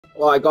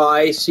Hi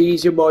guys,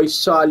 it's your boy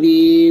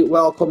Sally.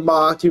 Welcome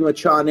back to my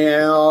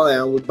channel,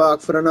 and we're back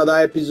for another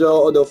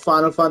episode of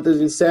Final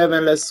Fantasy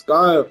VII. Let's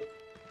go.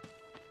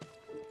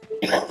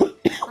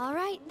 All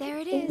right, there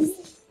it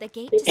is. The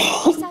gate to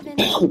Sector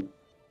 7.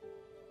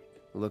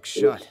 Looks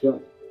shut.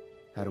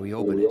 How do we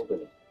open it?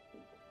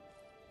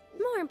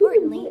 More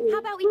importantly, how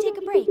about we take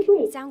a break?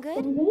 Sound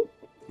good?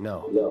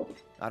 No.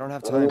 I don't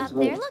have time. Up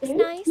there looks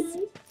nice.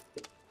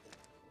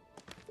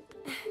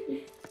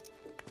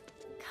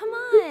 Come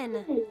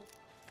on.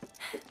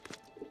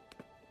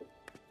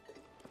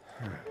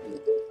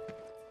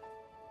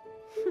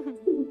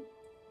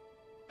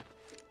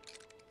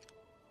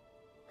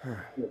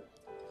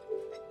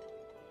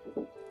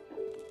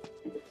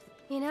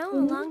 You know, a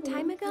long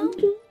time ago,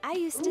 I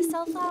used to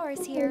sell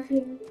flowers here.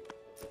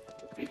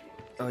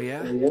 Oh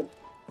yeah?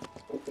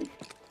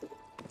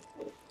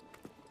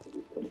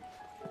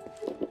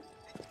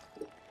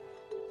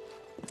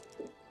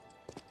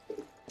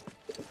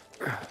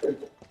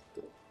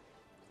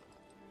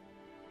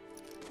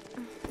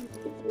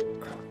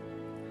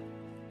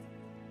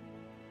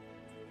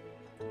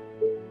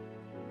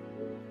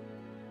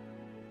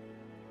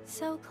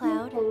 So,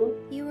 Cloud,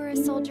 you were a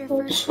soldier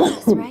first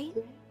class, right?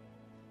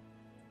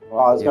 Well,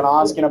 I was gonna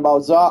ask you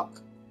about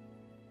Zuck.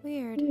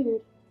 Weird.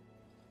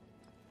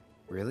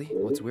 Really?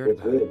 What's weird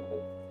about it?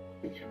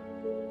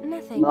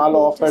 Nothing. Not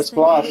all Just first that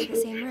you class. were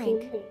the same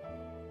rank.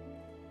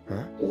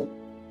 Huh?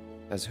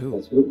 As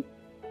who?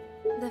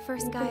 The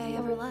first guy I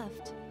ever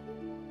loved.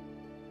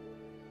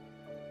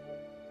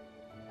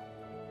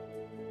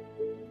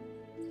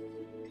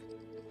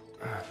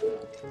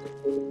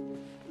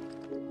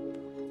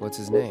 What's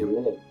his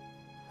name?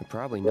 I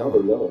probably know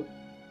him.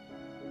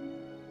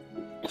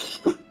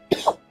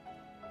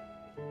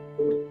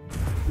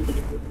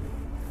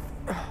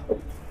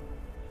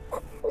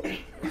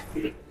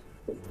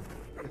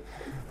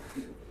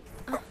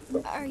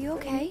 Are you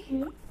okay?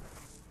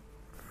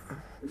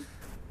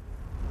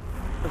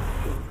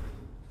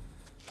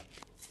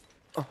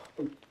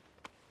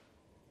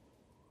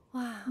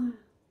 Wow.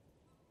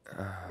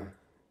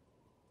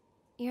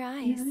 Your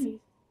eyes.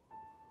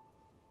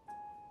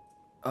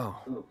 Oh.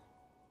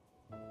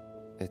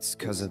 It's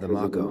 'cause of the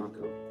Mako.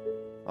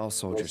 All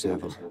soldiers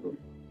have them.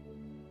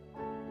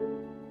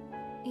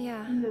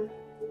 Yeah,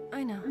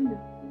 I know.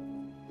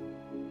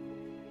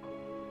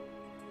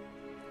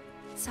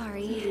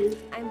 Sorry,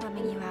 I'm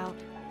bumming you out.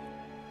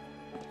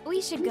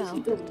 We should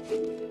go.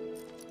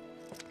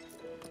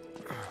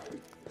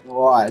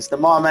 Right, it's the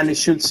moment you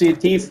should see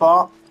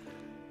Tifa.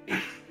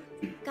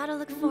 Gotta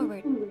look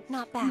forward,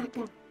 not back.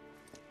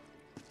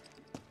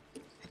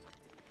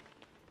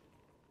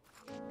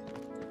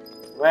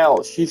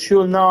 Well, she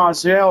should know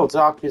as well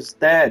Zuck is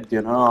dead,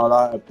 you know,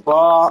 like,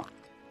 but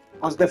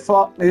as the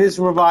fuck is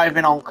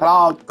reviving on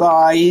Cloud,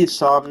 guys,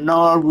 so I'm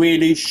not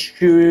really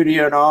sure,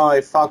 you know,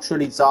 if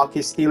actually Zuck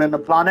is still in the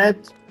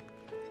planet.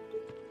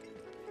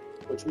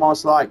 Which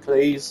most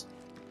likely is.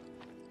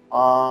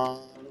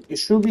 There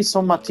should be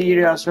some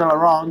material as well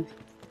around.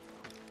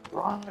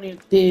 Right, you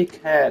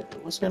dickhead.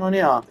 What's going on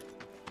here?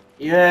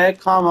 Yeah,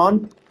 come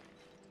on.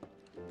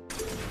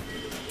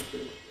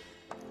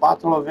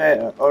 Battle of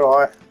Air,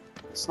 alright.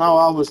 It's not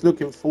what I was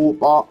looking for,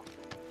 but...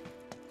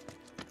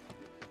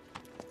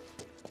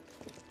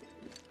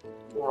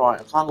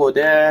 Alright, I can't go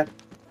there.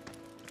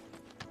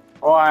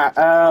 Alright,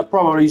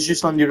 probably it's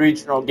just on the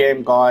original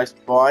game, guys.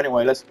 But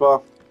anyway, let's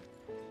go.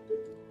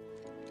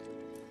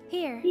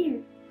 Here.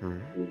 Hmm?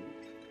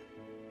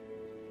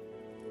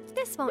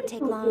 This won't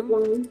take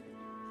long.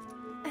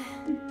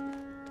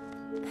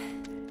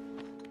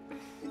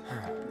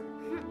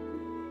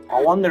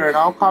 I wonder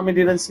how come he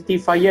didn't see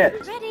Tifa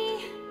yet. Ready?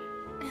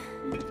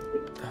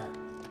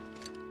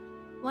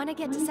 Want to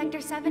get to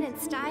Sector 7 in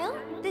style?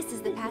 This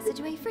is the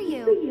passageway for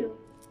you.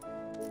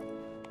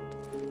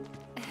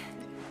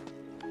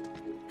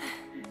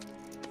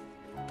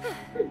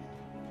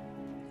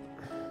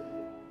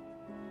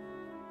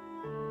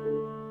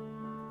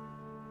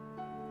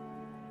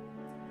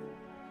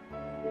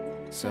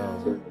 So,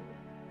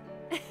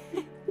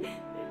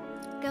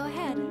 Go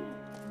ahead.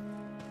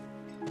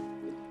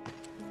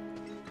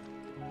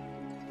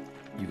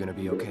 you gonna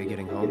be okay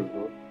getting home?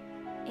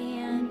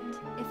 And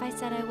if I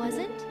said I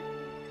wasn't?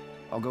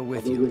 I'll go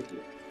with you.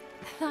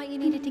 Thought you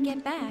needed to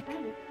get back.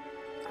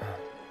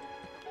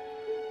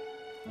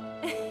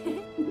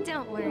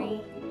 Don't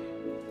worry.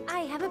 I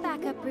have a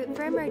backup route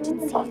for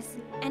emergencies,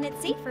 and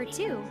it's safer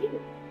too.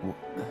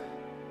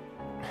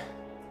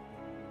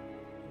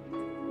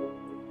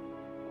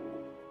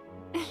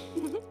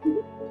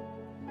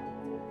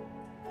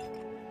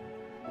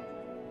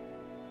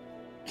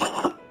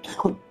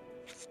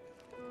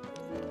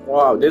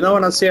 Wow, they don't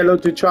want to say hello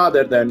to each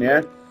other then,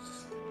 yeah?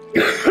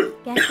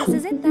 Guess this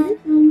is it then.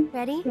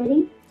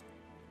 Ready?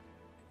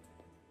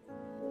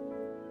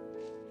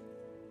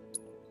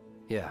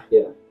 Yeah.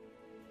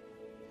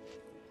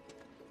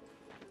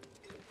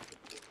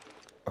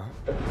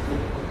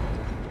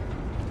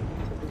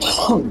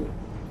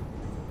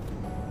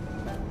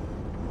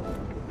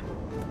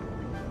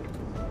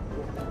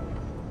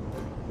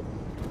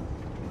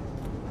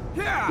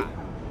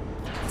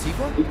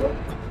 Tifa?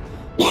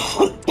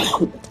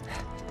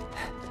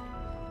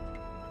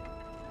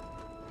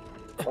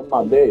 Oh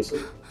my days.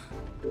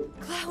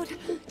 Cloud,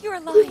 you're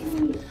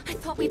alive. I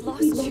thought we'd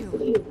lost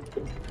you.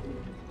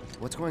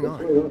 What's going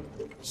on?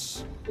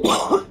 Shh.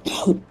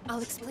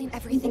 I'll explain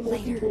everything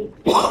later.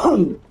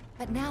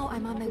 But now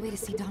I'm on my way to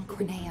see Don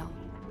Corneo.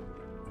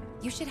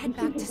 You should head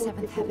back to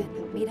 7th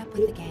Heaven, meet up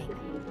with the gang.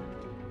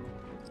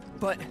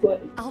 But...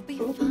 I'll be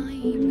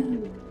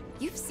fine.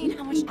 You've seen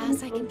how much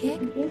ass I can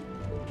kick?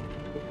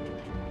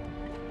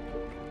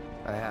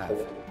 I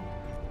have.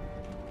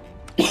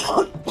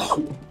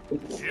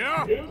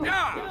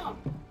 Yeah.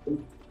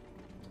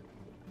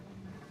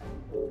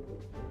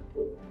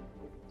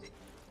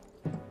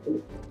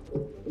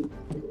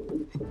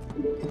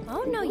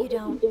 Oh, no you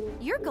don't.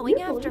 You're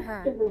going after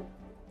her.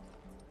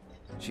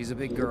 She's a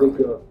big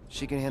girl.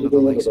 She can handle the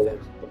likes of him.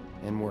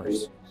 And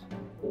worse.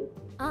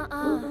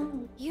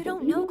 You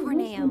don't know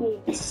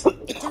Corneo.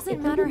 It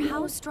doesn't matter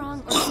how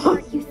strong or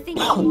smart you think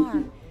you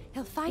are.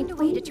 He'll find a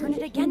way to turn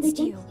it against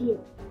you.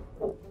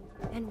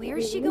 And where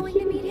is she going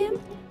to meet him?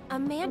 A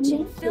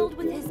mansion filled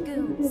with his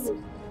goons.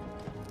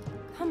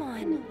 Come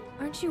on,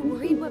 aren't you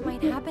worried what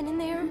might happen in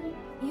there?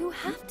 You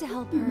have to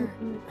help her.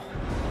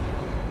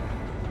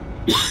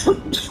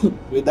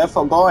 We're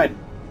definitely going.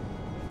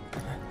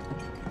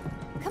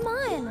 Come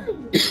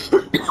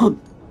on.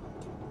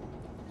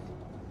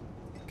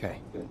 Okay.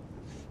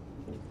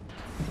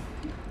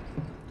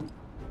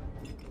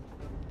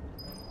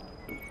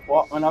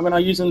 What? We're not gonna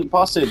use the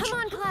passage. Come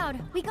on, Cloud.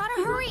 We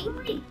gotta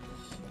hurry.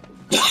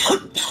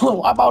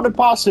 What about the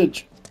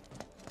passage?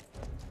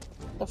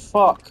 The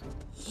fuck?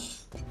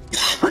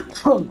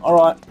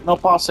 Alright, no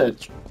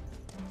passage.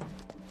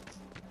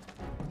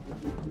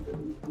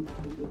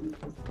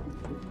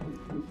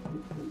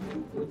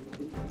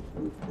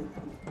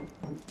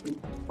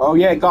 Oh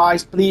yeah,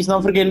 guys, please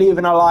don't forget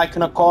leaving a like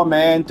and a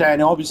comment,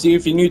 and obviously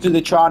if you're new to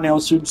the channel,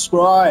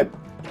 subscribe.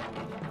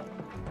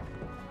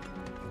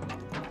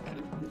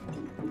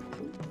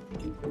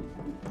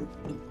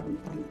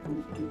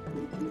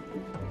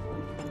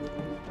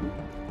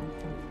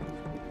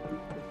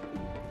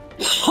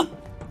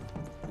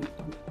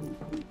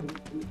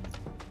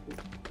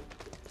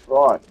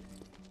 Right.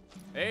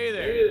 Hey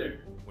there.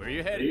 Where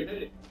you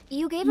headed?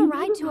 You gave a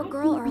ride to a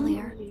girl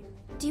earlier.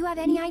 Do you have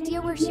any idea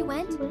where she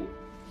went?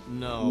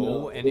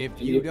 No, and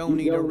if you don't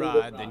need a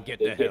ride, then get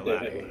the hell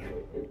out of here.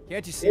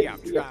 Can't you see I'm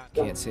trying?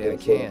 Can't say I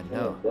can,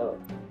 no.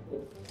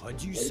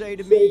 What'd you say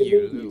to me,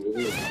 you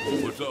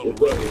little... What's all the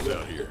ruckus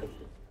out here?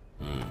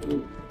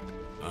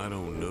 I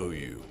don't know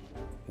you.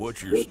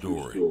 What's your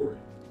story?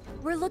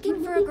 We're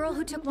looking for a girl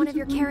who took one of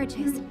your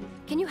carriages.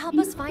 Can you help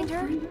us find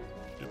her?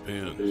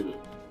 Depends.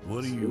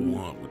 What do you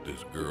want with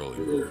this girl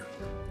here?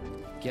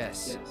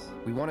 Guess.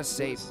 We want to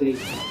save...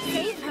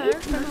 Save her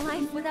from a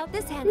life without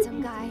this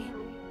handsome guy.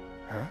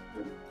 Huh?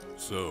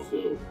 So,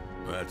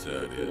 that's how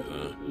it is,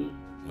 huh?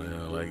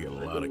 Well, I get a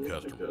lot of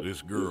customers.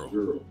 This girl,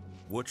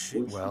 what's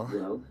she...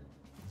 Well...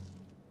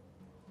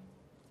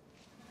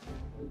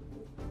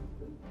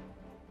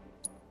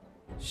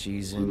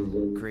 She's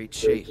in great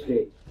shape.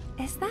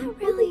 Is that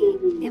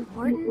really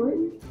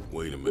important?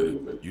 Wait a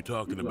minute. You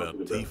talking about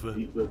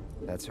Tifa?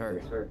 That's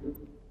her.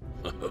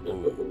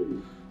 Oh,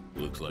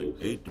 looks like,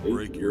 hate to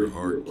break your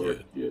heart,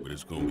 kid, but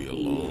it's gonna be a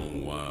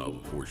long while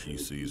before she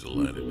sees the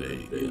light of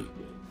day again.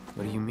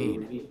 What do you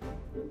mean?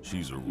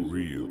 She's a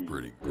real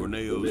pretty.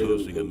 Corneo's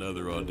hosting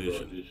another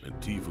audition, and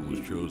Tifa was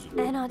chosen.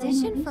 An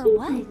audition for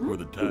what? For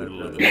the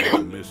title of the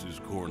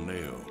Mrs.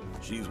 Corneo.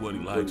 She's what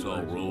he likes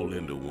all rolled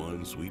into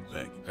one sweet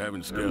pack.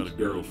 Having scouted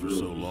girls for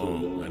so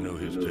long, I know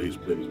his taste,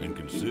 and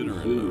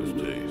considering those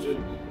tastes,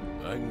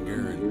 I can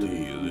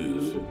guarantee you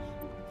this.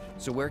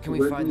 So where can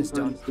we find this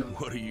Don?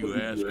 What are you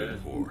asking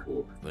for?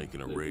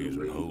 Thinking of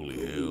raising holy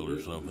hell or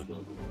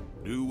something?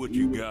 Do what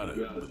you gotta,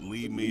 but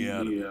leave me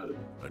out of it.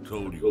 I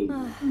told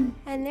you.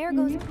 And there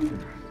goes...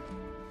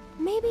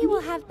 Maybe we'll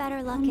have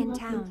better luck in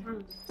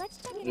town. Let's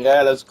check it out.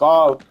 Yeah, let's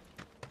go.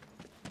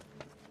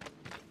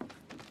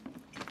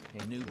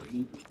 Hey,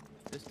 newbie.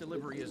 This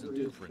delivery isn't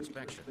due for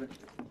inspection.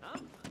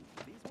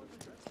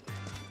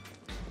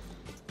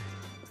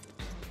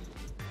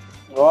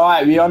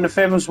 Alright, we're on the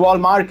famous wall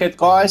market,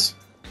 guys.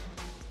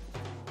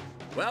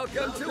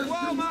 Welcome to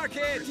Wall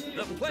Market,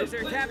 the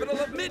pleasure capital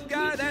of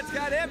Midgar that's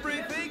got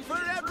everything for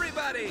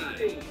everybody.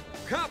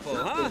 Couple,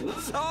 huh?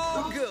 It's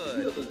all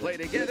good. Play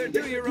together,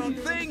 do your own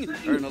thing,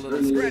 earn a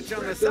little scratch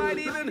on the side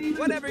even.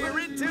 Whatever you're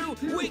into,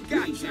 we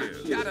got you.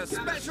 Got a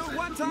special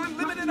one-time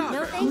limited offer.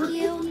 No, thank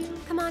you.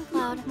 Come on,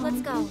 Cloud.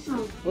 Let's go.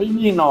 What do you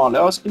mean, no? What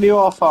else can you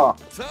offer?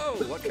 So,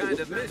 what kind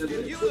of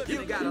mischief you looking?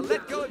 You gotta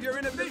let go of your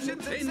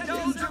inhibitions and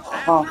indulge.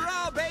 After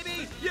all,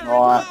 baby, you're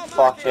Alright,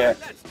 fuck it.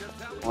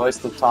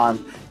 Waste of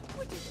time.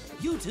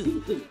 You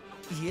two.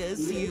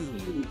 Yes, you.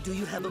 Do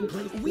you have a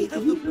plan? We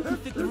have the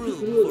perfect room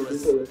for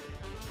us.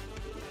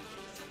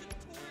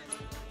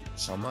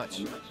 How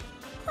much?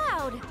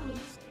 Cloud!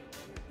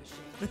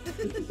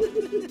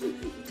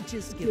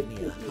 Just give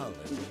me a holler.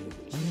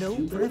 No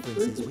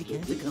preferences we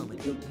can't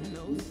accommodate.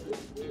 No.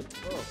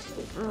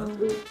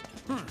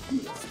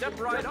 Step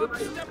right up,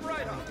 step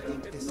right up.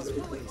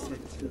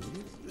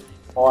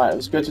 Alright,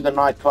 let's go to the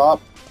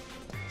nightclub.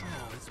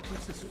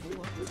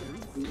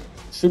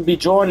 Should be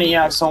Johnny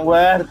here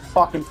somewhere, the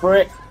fucking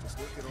prick.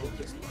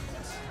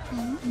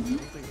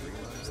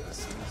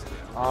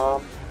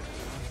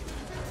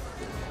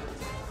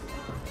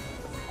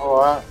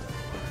 Alright.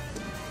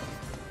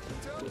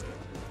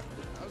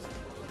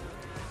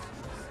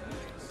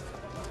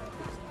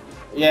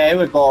 Yeah, here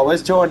we go.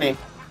 Where's Johnny?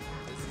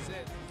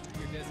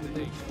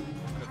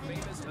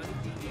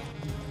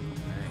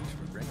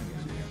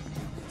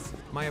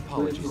 My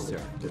apologies,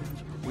 sir.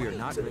 We are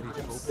not ready to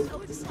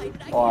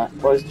open. Alright,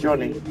 where's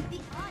Johnny?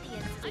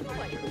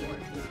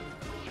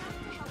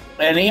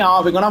 And here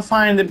we're gonna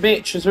find the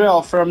bitch as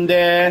well from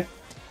the...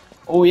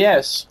 Oh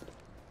yes.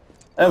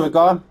 There we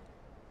go.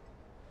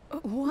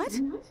 What?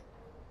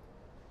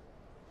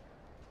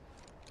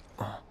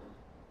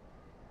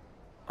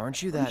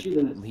 Aren't you that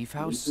Leaf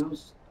House?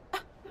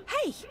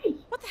 Hey!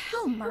 What the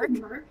hell, Mark?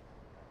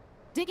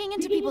 Digging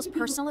into people's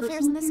personal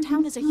affairs in this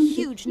town is a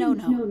huge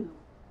no-no.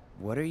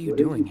 What are you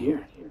doing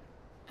here?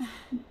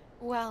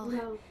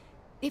 Well,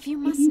 if you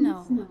must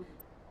know,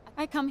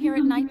 I come here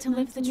at night to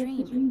live the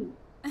dream.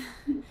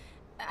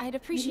 I'd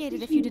appreciate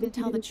it if you didn't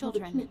tell the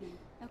children,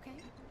 okay?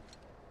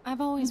 I've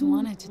always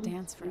wanted to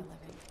dance for a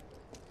living.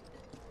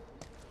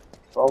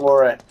 Don't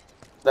worry.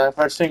 The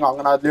first thing I'm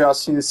gonna do, I'll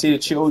see the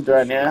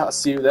children, yeah? I'll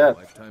see you there.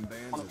 On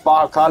the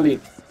bar, Kali.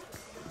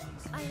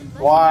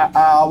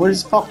 Why,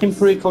 where's fucking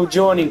freak of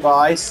Johnny,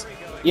 guys?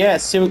 Yeah,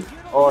 see.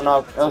 Oh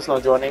no, that's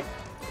not Johnny.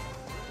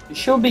 He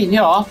should be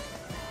here.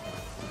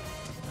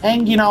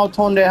 Hanging out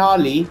on the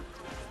alley.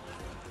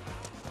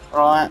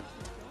 Right.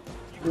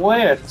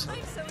 Weird.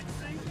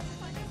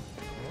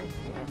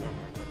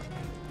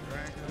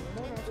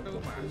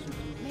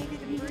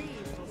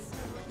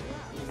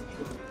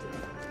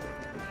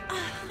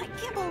 I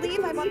can't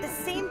believe I bought the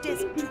same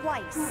disc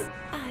twice.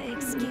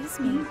 Excuse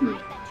me.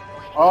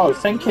 Oh,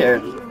 thank you.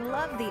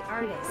 Love the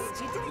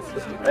artist.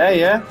 Yeah,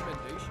 yeah.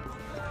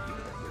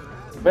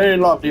 Very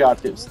lovely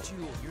artist.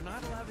 You're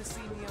not allowed to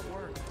see me at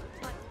work.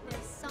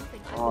 There's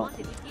something I Oh. wanted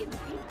to give you.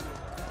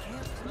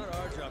 It's not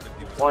our job to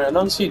give Well, I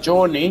don't see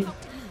Johnny.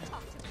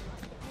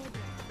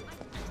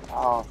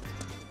 Oh.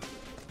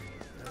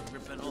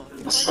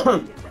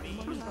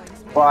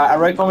 Right, I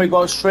reckon we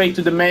go straight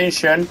to the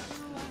mansion.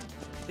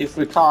 If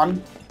we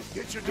can.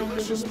 Get your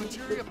delicious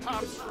materia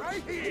pops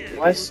right here.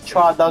 Let's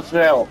try that as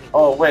well.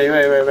 Oh, wait.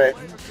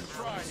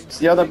 It's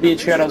the other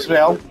beach here as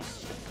well.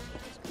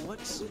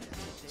 Let's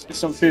get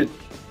some food.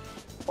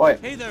 Oi.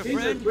 Hey there,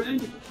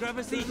 friend. Grab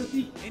a seat.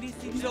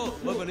 Anything so,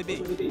 what would it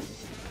be?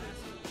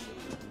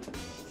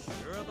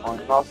 Oh,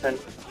 nothing.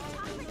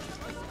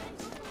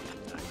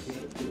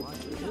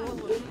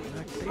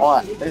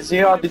 Alright, is he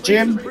at the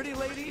gym?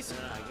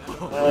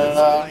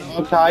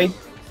 Okay.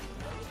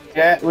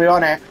 Yeah, we're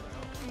on it.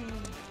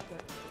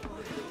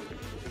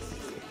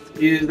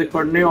 This is the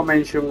Corneo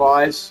Mansion,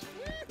 guys.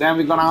 Then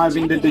we're gonna have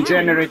in the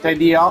degenerate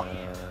idea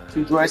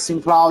to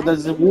dressing Cloud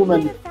as a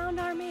woman. We have found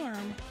our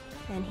man,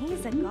 and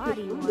he's a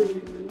gaudy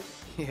one.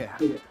 Yeah.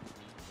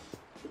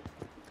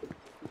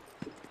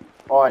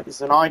 Alright,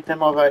 it's an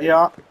item over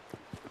here.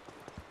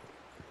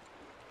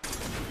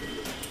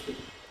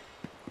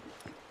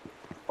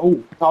 Oh,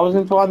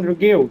 1,200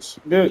 gills.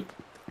 Good.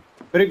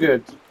 Pretty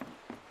good.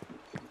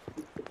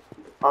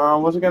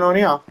 What's going on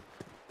here? Are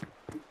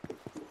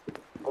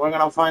we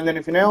gonna find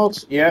anything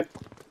else? Yep.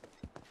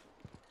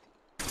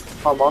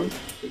 Come on.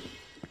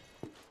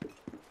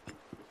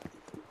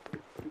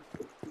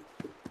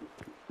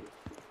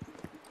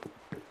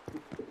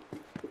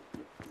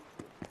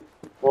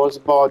 What's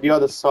about the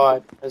other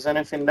side? Is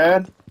anything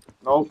there?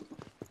 Nope.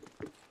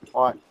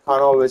 Alright,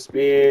 can't always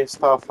be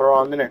stuff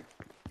around, innit?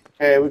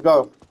 Okay, here we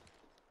go.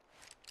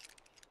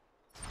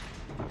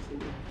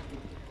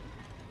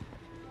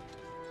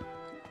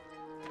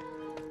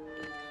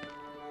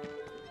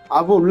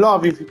 I would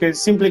love if you can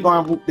simply go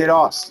and whoop their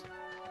ass.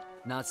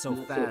 Not so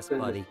fast,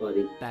 buddy.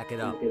 Back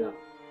it up.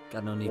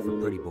 Got no need for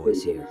pretty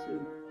boys here.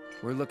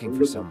 We're looking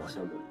for someone.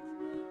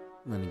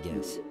 Let me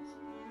guess.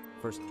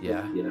 First,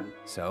 Yeah?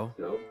 So?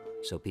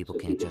 so people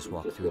can't just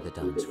walk through the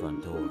Don's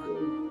front door.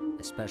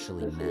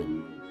 Especially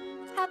men.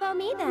 How about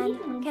me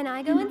then? Can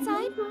I go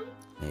inside?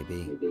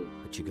 Maybe,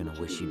 but you're gonna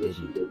wish you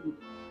didn't.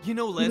 You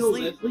know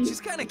Leslie?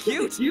 She's kinda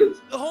cute.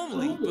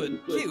 Homely,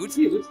 but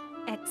cute.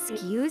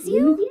 Excuse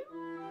you?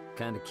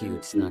 Kinda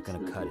cute's not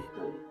gonna cut it.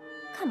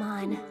 Come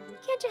on.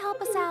 Can't you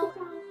help us out?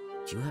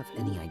 Do you have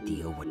any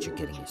idea what you're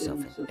getting yourself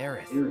in?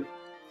 Aerith.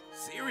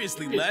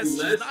 Seriously, Les,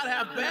 she's not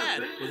half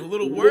bad. With a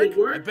little work,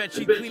 I bet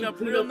she'd clean up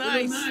real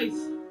nice.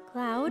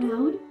 Cloud?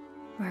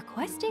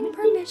 Requesting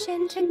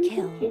permission to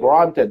kill.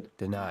 Granted.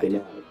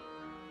 Denied.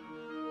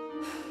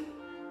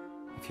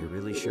 If you're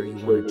really sure you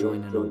want to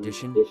join an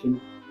audition,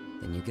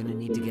 then you're gonna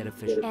need to get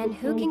official. And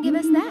who can give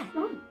us that?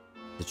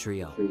 The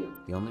trio.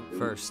 The only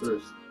first,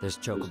 there's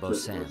Chocobo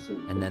Sam,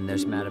 and then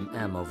there's Madam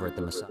M over at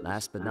the massage.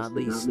 Last but not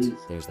least,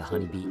 there's the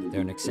Honeybee. They're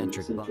an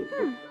eccentric bunch.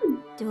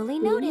 Duly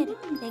noted.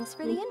 Thanks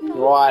for the info.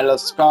 Right,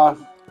 let's go.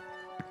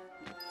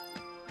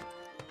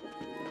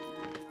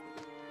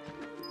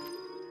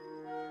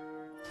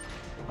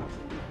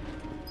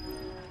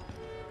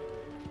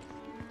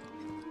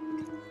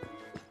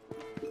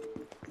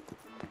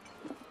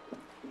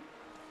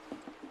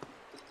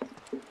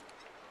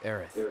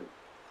 Aerith,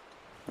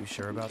 you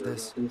sure about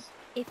this?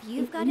 If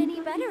you've got any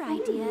better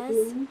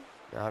ideas.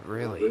 Not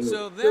really.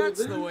 So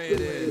that's the way it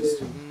is.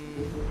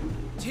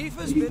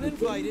 Tifa's been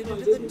invited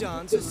into the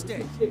Don's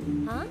estate.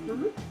 Huh?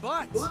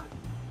 But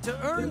to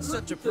earn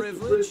such a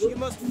privilege, you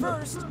must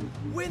first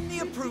win the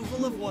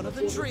approval of one of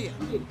the trio.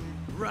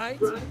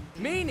 Right?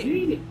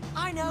 Meaning,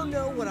 I now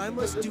know what I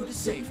must do to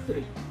save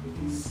her.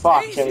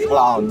 Fucking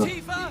clown.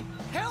 Tifa,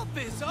 help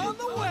is on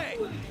the way.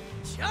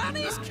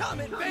 Johnny's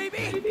coming,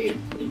 baby.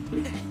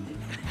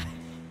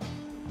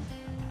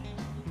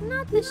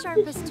 Not the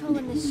sharpest tool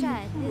in the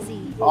shed, is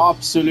he?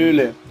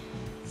 Absolutely.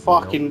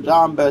 Fucking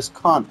damn best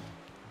cunt.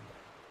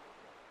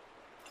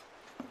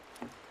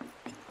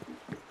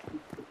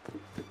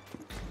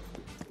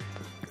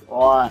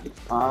 Alright.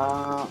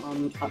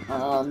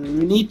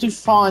 We need to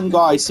find,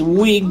 guys, a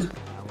wig.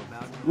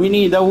 We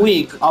need a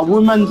wig, a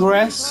woman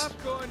dress,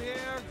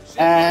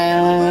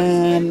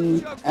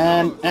 and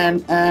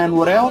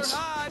what else?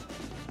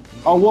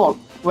 Oh, what?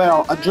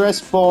 Well, a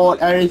dress for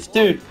Aerith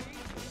too.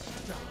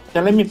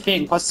 So let me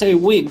think. I say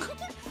wig,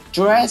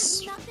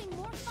 dress.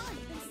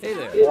 Hey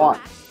there. What?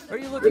 Are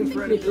you looking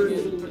for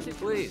anything?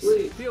 Please,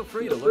 feel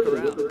free to look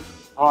around.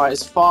 Alright,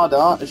 his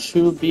father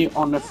should be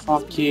on the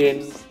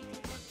fucking.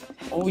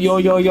 Oh,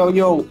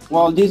 yo.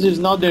 Well, this is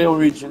not the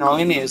original,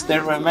 innit? It's the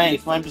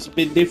remake. Maybe it's a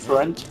bit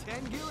different.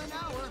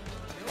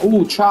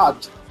 Oh,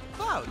 chat.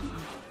 Cloud,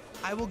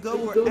 I will go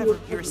wherever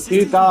your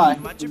assistance Good guy. will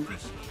be much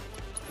appreciated.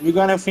 You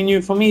got anything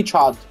new for me,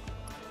 chat?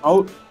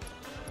 Oh.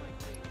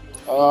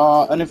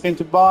 Anything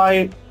to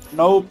buy?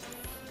 Nope.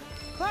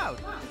 Cloud.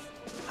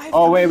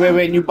 Oh,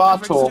 wait. New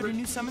battle.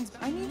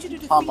 I need you to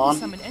defeat Come on.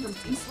 summon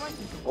entities so I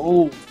can go.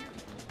 Oh.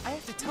 I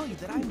have to tell you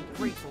that I'm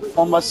grateful.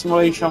 Combat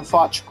simulation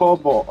fetch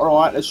combo.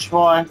 Alright, let's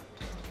try.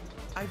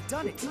 I've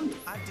done it.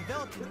 I've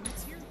developed a new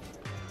material.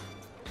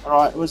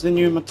 Alright, what's the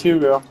new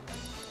material?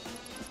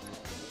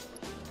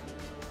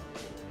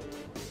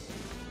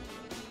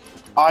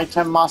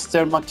 Item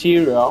master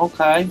material,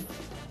 okay.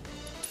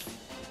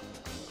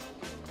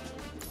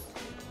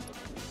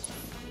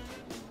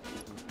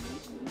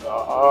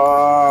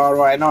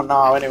 Right, not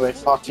now, anyway,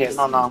 fuck it,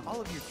 not now.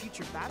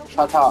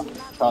 Shut up,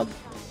 shut.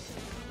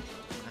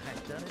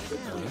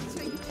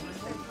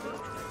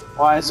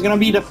 Alright, it's gonna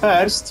be the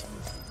first.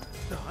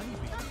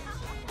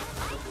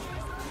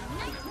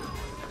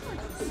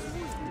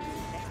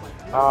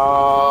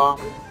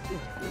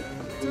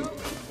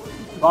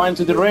 Going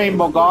to the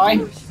rainbow guy.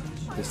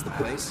 This the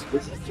place?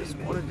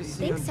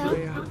 Think so?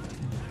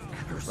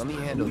 Let me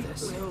handle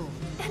this.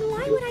 And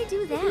why would I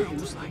do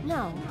that?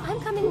 No, I'm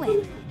coming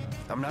with.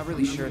 I'm not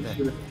really sure that...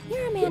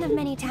 You're a man of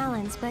many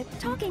talents, but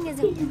talking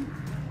isn't...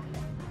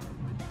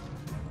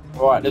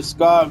 Alright, let's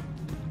go.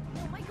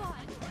 Oh my god,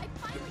 I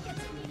finally get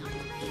to meet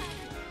Andre.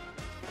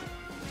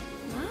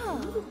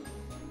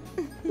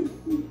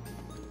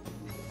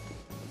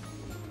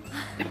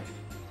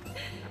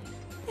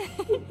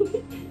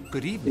 Whoa.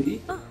 Good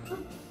evening. Oh.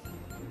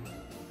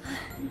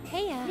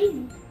 Hey,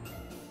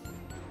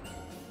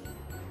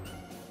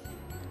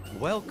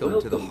 Welcome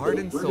to the heart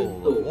and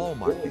soul of Wall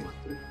Market,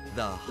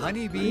 the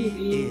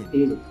Honeybee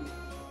Inn.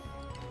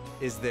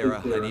 Is there a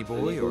honey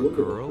boy or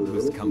girl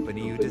whose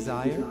company you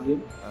desire?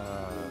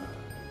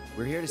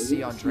 We're here to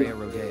see Andrea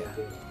Rodea.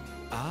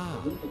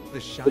 Ah, the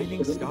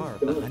shining star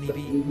of the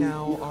Honeybee.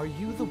 Now, are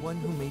you the one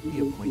who made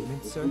the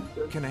appointment, sir?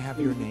 Can I have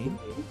your name?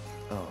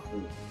 Oh,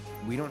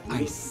 we don't...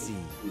 I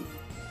see.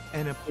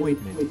 An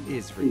appointment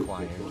is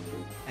required.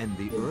 And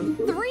the early...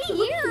 3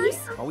 years?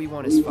 All we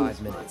want is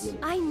 5 minutes.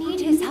 I need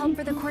his help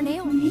for the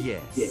Corneo.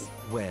 Yes.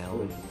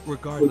 Well,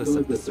 regardless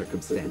of the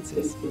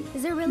circumstances.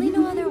 Is there really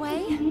no other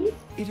way?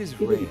 It is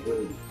rare,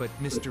 but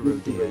Mr.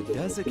 Rodea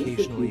does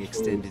occasionally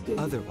extend it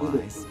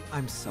otherwise.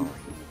 I'm sorry,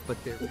 but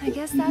there... I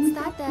guess that's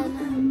that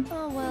then.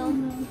 Oh well,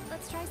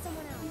 let's try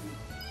someone else.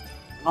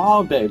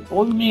 Oh, babe,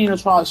 what do you mean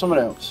let's try someone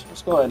else?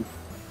 Let's go in.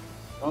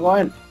 I'm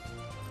going.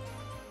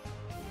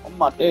 Oh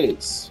my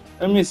days.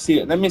 Let me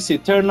see.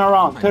 Turn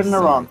around.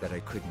 That I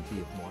couldn't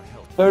be of more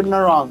help. Turn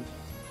around.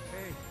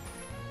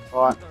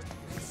 Alright.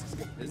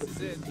 This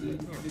is it.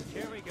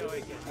 Here we go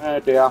again. Oh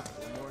dear.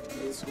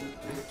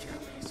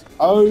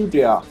 Oh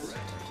dear.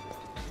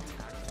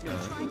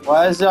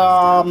 Where's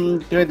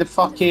doing the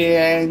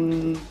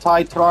fucking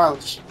Thai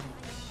trials?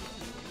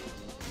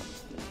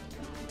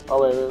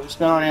 Oh wait, what's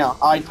going on here?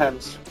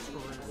 Items.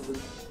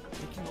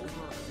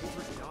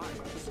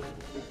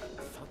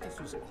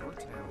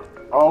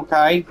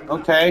 Okay.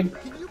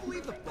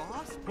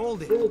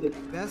 Hold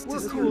it. Best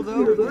is cool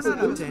though. We're not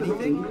up to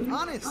anything.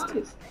 Honest.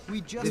 We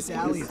just... This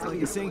alley is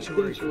like a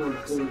sanctuary for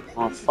us.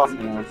 Oh fuck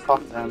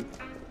them.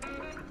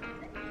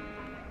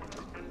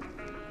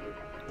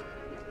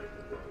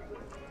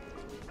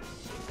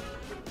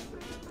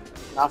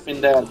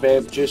 Nothing there,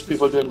 babe. Just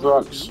people doing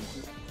drugs.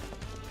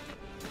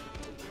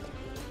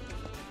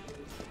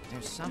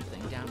 There's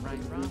something downright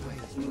wrong with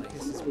this place.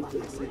 This is what I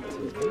said to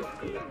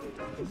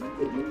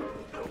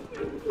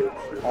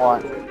you.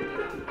 Alright.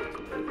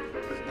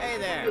 Hey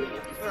there.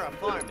 We're a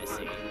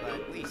pharmacy,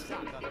 but we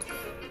stock up.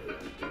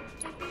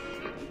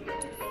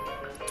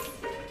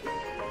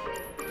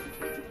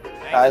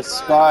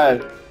 Let's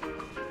go.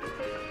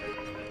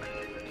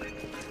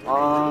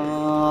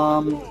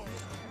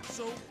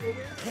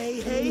 Hey!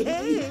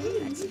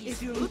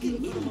 If you're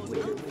looking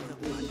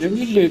Do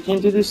we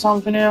looking to do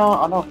something here?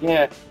 I don't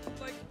care.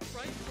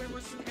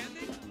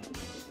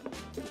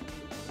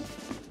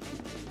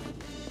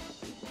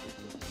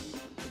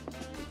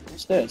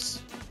 What's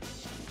this?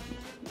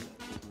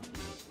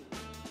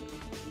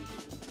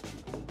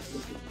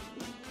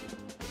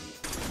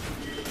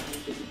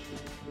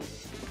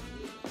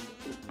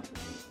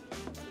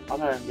 I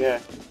don't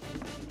get.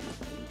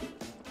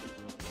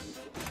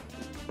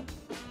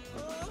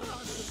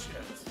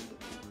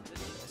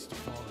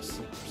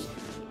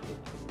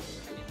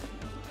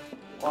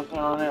 What's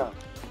going on here?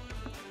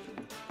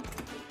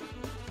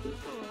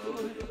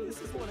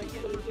 This is what I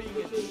get for being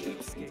a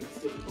cheapskate.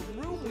 A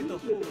room with a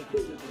hole in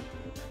it.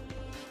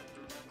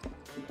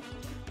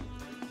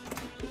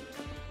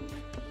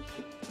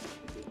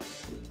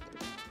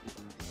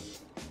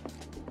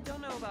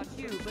 Don't know about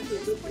you, but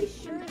this place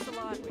sure is a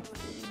lot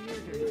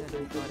weirder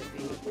than I thought it'd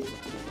be.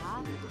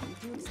 What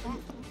did you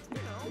expect?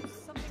 You know,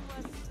 something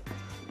less...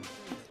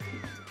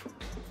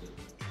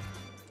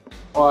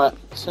 Alright,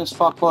 since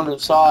fuck on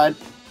inside.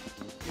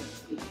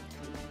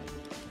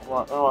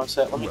 Right, one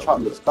sec, let me try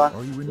this guy.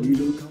 Are you in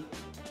New York?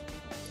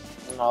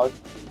 No.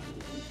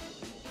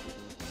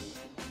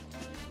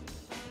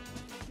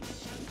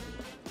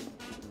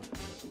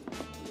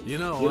 You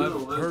know,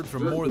 I've heard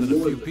from more than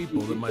a few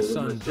people that my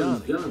son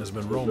Johnny has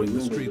been roaming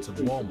the streets of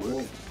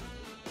Walmart.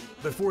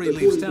 Before he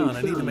leaves town,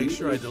 I need to make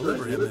sure I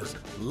deliver him his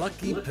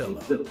lucky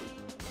pillow.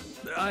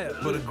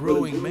 But a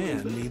growing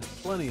man needs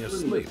plenty of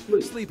sleep.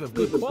 Sleep of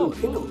good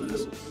quality, no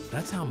less.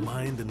 That's how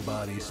mind and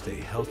body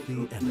stay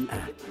healthy and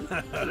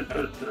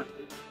active.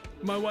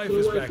 My wife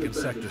is back in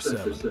Sector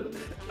 7.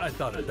 I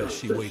thought it best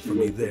she wait for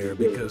me there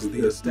because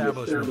the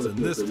establishments in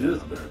this town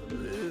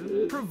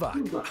are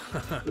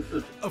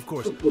provocative. Of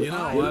course, you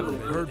know, I've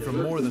heard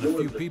from more than a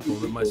few people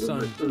that my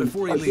son,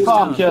 before he leaves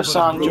town... Fuck your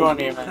son,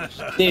 Johnny, man.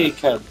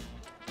 Dickhead.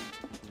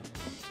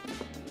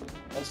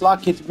 It's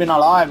like he's been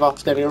alive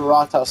after he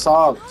wrote us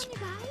out.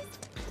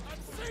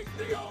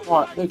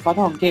 Right, look, I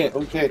don't get it,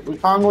 okay. We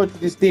can't go to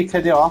this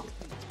dickhead here.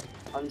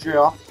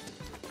 Andrea.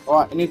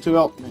 Alright, you need to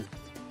help me.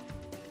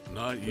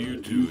 Not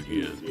you two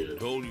again.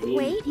 Told you.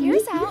 Wait,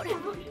 here's out.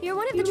 You're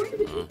one of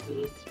the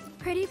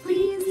Pretty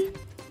please?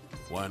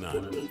 Why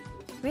not?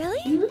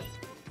 Really?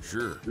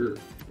 Sure.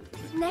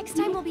 Next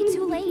time will be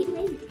too late.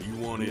 You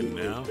want in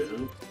now?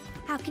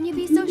 How can you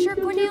be so sure,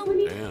 Corneo?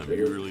 Damn,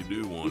 you really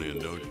do want in,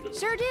 don't you?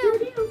 Sure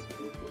do.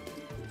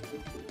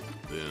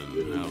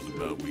 Then how's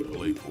about we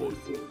play for it?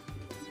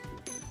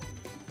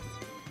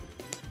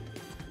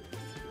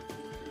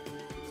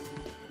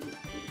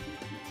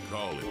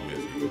 Call it,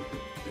 Missy.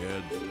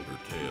 Heads or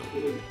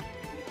tails?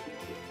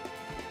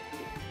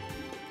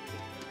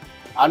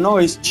 I know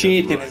he's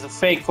cheating, it's a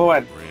fake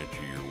coin. Grant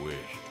you your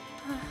wish.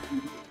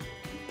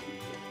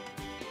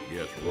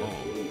 Guess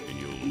wrong, and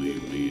you'll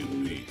leave me in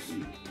peace.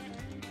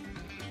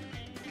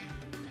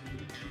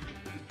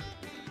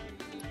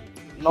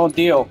 No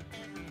deal.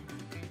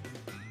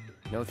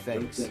 No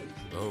thanks.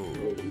 Oh,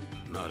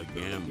 not a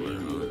gambler,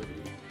 huh?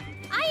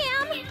 I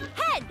am.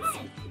 Heads.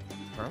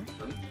 Huh?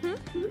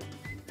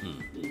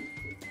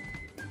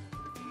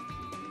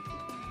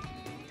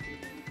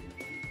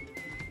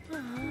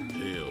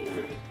 Tails,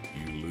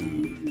 you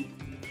lose.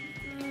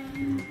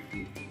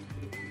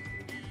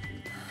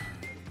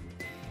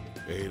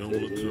 Hey, don't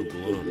look so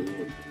glum.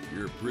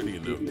 You're a pretty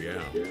enough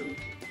gal.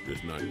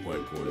 Just not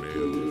quite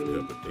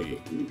Corneo's cup of tea.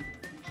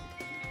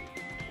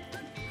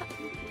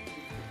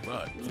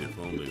 But if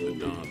only the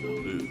Don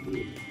will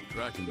do,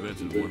 try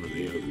convincing one of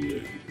the other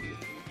two.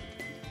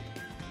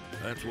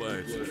 That's why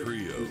it's a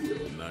trio,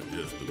 and not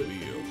just the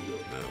Mio.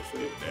 Now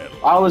skedaddle.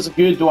 That was a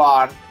good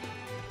one.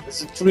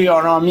 It's a trio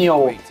on a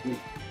meal. Wait.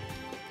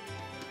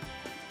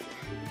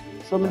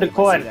 Show me the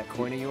coin. That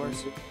coin of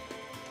yours?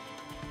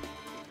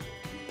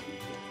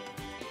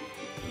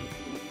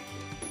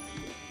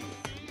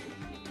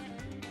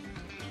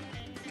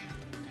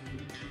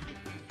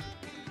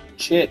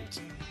 Shit.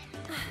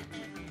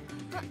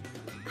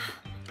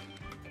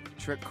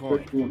 Trick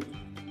coin.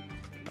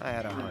 I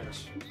had a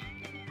hunch.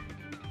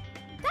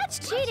 That's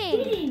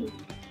cheating.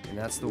 And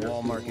that's the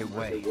wall market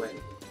way.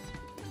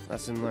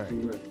 Lesson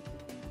learned.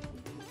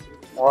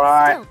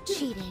 Alright.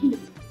 Still cheating.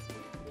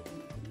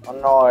 I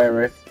know,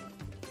 Eric.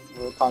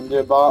 We can't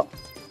do that.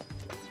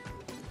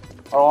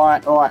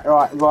 Alright.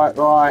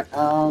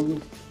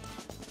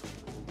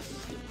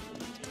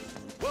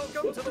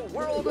 Welcome to the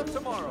world of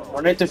tomorrow.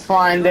 I need to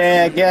find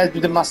the get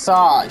the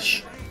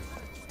massage.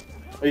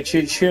 Which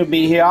it should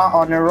be here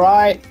on the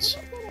right.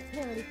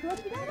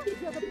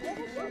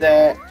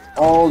 There.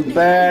 Old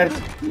bird.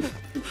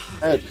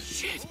 Hey.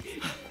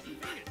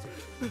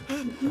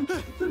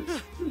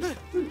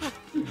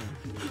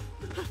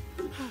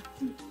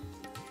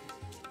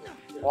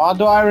 Why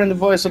do I hear the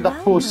voice of the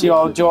pussy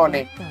old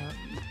Johnny?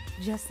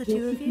 Just the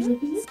two of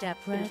you? Step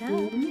right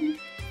up.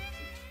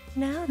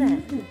 Now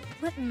then,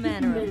 what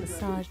manner of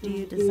massage do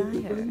you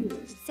desire?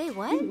 Say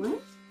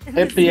what?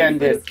 Happy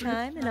ended. First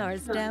time in our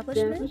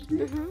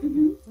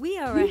establishment? We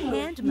are a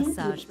hand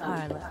massage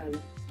parlor.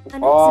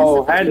 An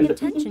Oh, excess of hand.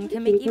 attention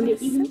can make even the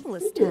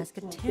simplest task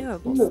a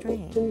terrible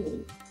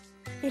strain.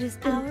 It is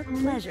our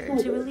pleasure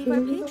to relieve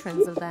our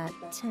patrons of that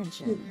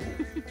tension.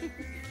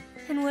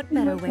 And what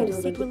better way to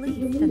seek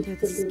relief than through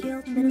the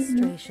skilled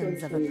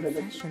ministrations of a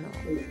professional?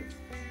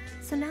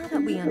 So now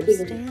that we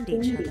understand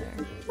each other,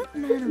 what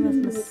manner of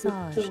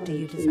massage do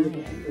you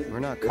desire?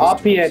 We're not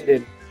Happy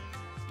ended.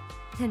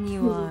 And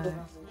you are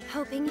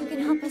hoping you can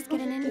help us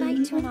get an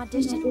invite to an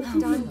audition with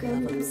Don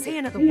Grove. Say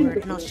another word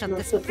and I'll shove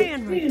this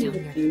fan right down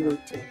your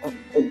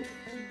throat.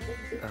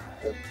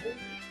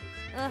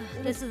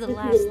 This is the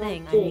last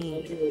thing I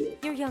need.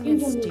 You're young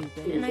and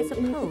stupid, and I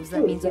suppose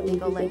that means you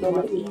think I'll let you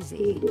off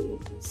easy.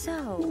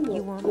 So,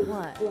 you want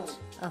what?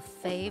 A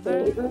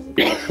favor?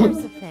 Here's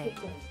the thing.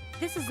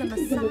 This is a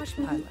massage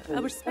parlor,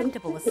 a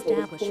respectable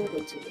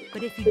establishment.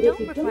 But if you don't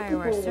require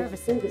our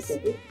services,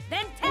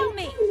 then tell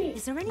me!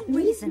 Is there any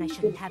reason I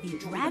shouldn't have you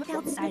dragged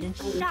outside and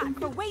shot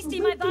for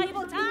wasting my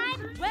valuable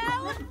time?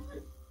 Well...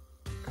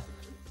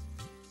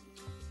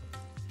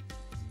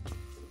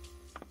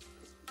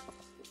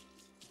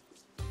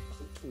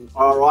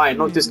 Alright,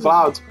 notice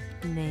Cloud.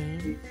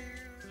 Name?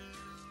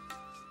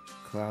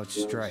 Cloud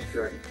Strike.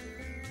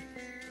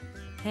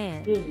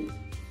 Hand.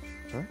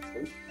 Huh?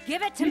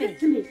 Give it to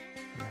me!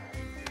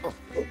 Oh.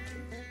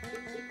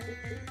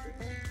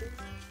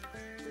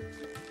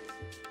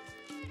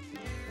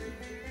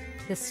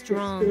 The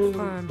strong,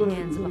 firm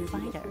hands of a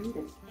fighter,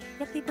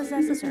 yet they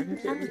possess a certain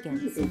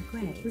elegance and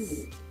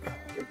grace.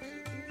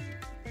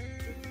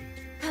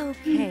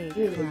 Okay,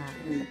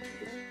 Cloud.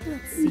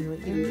 Let's see what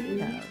you're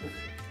made of.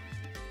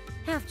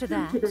 After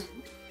that,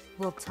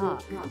 we'll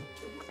talk.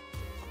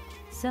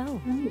 So,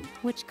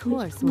 which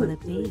course will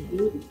it be?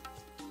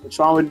 Which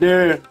one we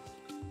do?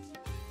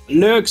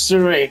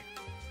 Luxury.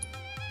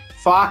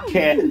 Fuck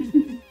it.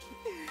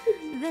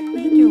 Then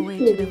make your way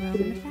to the room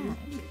in the back.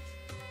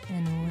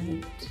 And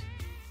wait.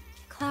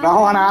 Cloud,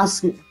 No one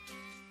asked me.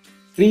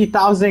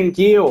 3,000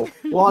 gil.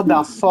 What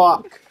the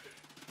fuck?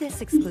 this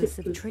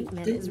exclusive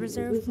treatment is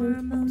reserved for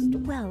our most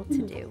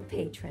well-to-do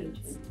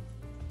patrons.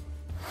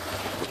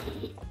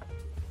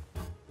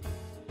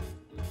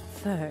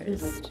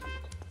 First,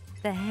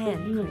 the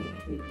hand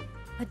cream.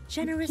 A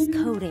generous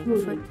coating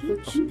for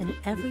each and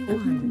every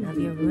one of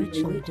your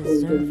richly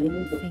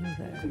deserving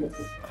fingers.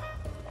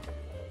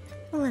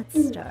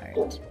 Let's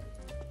start.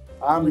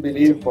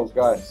 Unbelievable,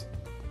 guys.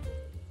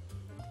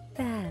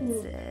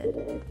 That's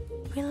it.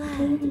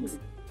 Relax.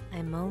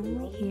 I'm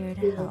only here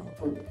to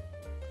help.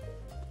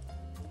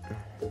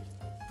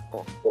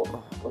 Oh,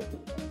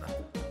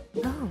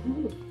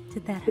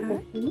 did that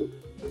hurt?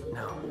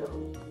 No.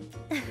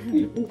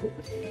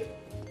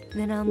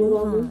 Then I'll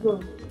move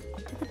on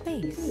to the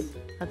base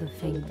of the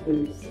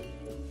fingers.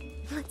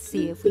 Let's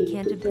see if we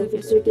can't improve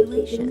your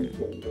circulation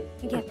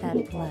and get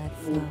that blood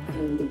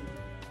flowing.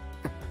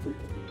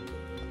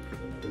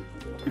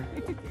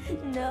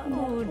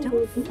 No,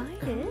 don't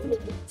fight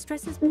it.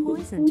 Stress is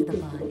poison to the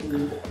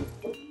body.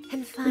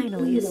 And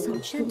finally,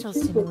 some gentle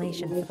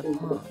stimulation for the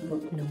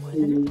palm. No more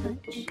than a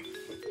touch.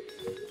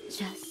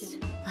 Just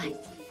like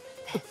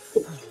this.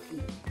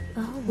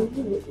 Oh,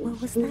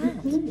 what was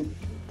that?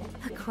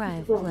 A cry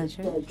of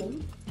pleasure.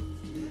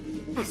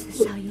 Is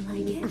this how you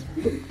like it?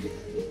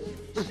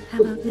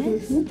 How about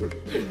this?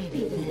 Or maybe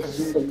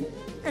this?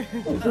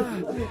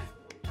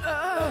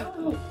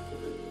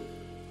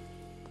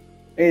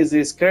 This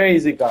is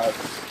crazy, guys.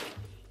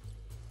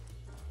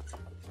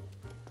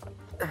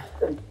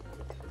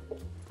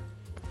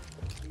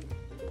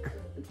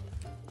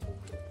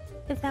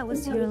 If that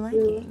was to your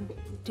liking,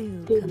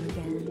 do come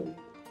again.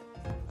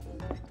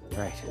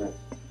 Right.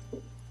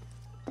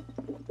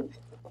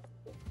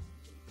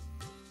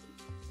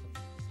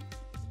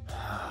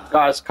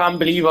 Guys, can't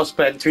believe I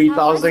spent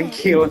 3,000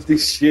 K on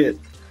this shit.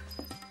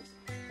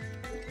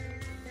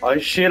 A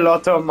shit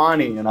lot of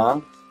money, you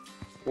know?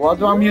 What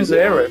do I use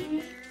here?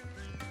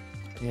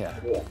 Yeah.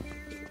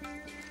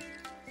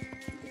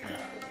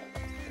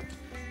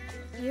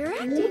 You're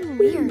acting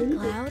weird,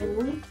 Cloud.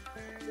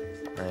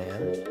 I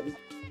am.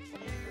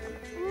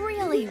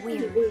 Really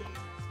weird.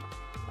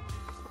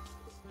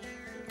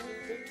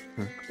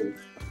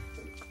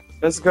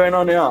 What's going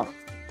on here?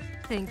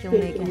 Think you'll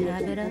make a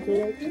habit of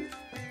it?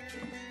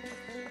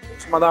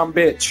 It's Madame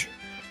Bitch.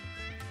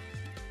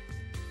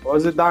 What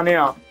is it down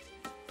here?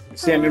 You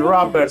see any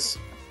robbers?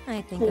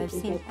 I think I've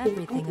seen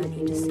everything I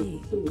need to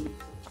see.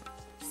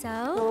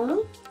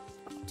 So,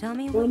 tell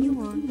me what you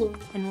want,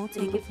 and we'll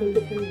take it from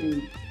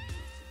there.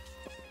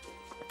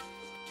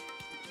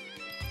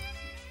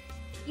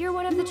 You're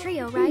one of the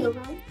trio, right?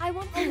 I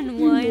want. And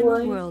why in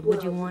the world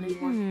would you want it?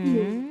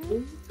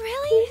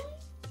 Really?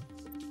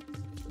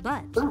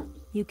 But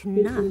you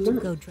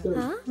cannot go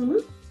drunk.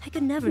 Huh? I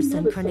could never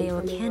send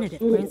Corneo a candidate,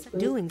 for instead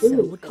doing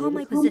so would call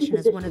my position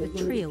as one of the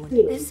trio.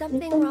 Is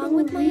something wrong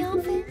with my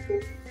outfit?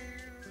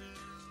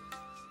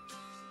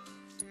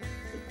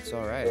 It's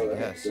alright, I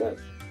guess.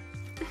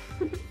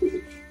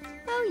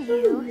 Oh,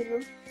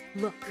 you.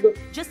 Look,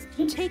 just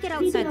take it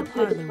outside the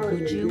parlor,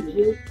 would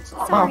you?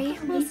 Sorry,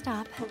 we'll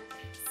stop.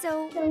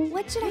 So,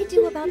 what should I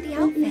do about the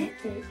outfit?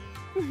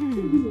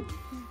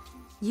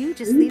 You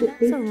just leave that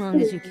so long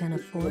as you can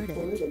afford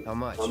it. How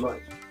much?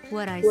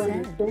 What I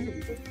said.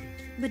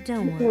 But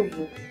don't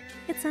worry.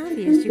 It's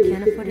obvious you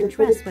can't afford a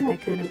dress with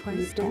that kind of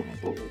price tag.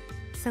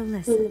 So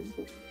listen,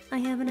 I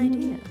have an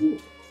idea.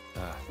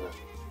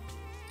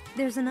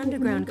 There's an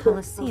underground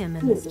coliseum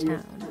in this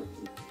town.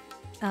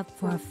 Up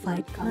for a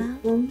fight,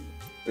 Cloud?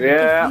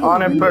 Yeah,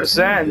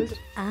 100%.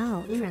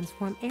 I'll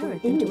transform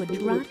Eric into a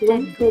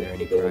drop-dead... Is there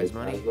any prize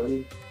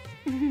money?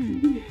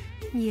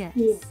 Yes,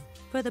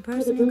 for the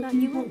person who got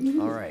you in.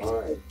 Alright.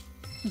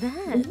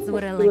 That's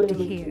what I like to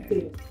hear.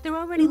 They're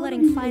already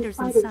letting fighters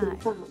inside.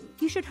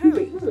 You should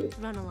hurry.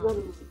 Run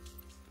along.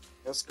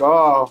 Let's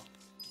go.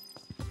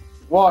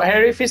 What,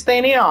 Harry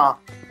Fistane here?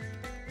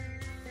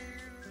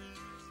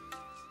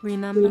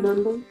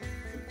 Remember?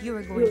 You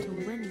are going to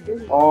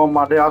win. Oh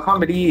my god, I can't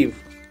believe.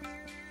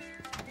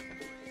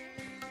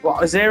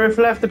 What, has Arif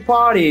left the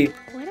party?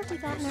 What have we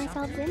gotten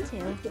ourselves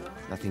into?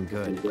 Nothing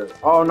good.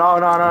 Oh no,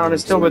 they're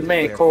still with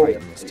me, cool.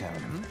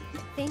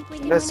 Think we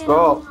can Let's win it go.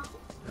 all?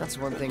 That's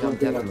one thing I'm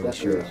definitely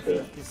sure of. I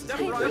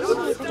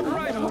appreciate the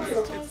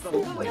confidence.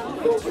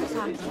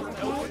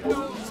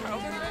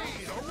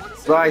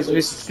 Guys,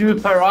 we're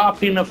super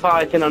up in the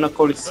fighting on a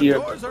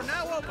Coliseum.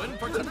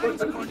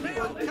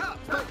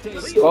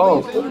 Let's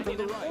go.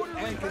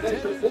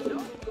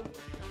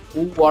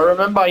 Ooh, I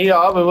remember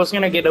here we was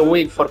gonna get a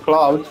wig for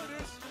Cloud.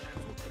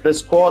 The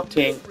squad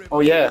thing. Oh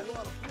yeah.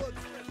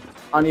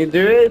 And you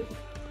do it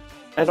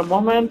at the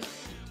moment?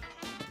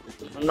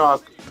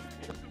 No.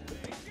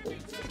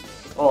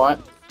 Alright.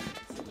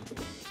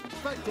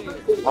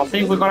 I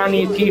think we're gonna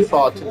need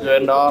Tifa to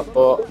do that,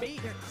 but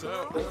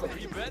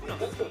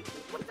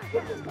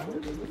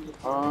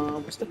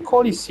what's the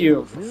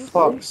Coliseum, for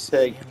fuck's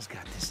sake?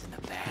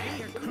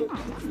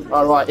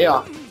 Alright,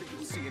 yeah.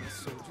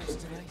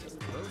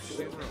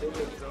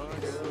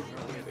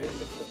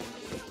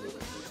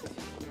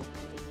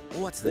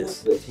 What's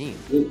this? Team?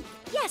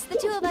 Yes, the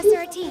two of us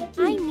are a team.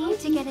 I need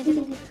to get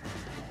into the...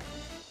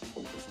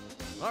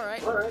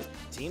 Alright,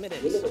 team it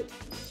is.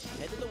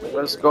 Head to the wing.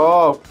 Let's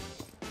go.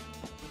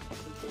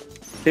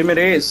 Team it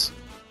is.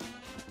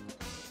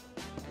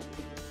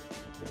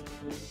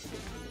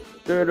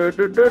 So,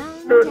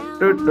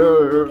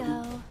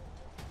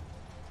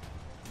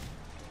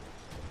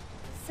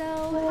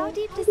 how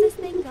deep does this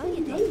thing go,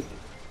 you think?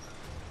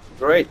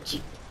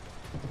 Great.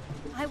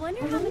 I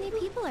wonder how many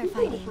people are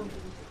fighting.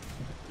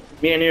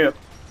 Me and you.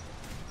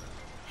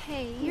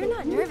 Hey, you're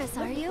not nervous,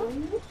 are you?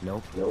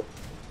 Nope.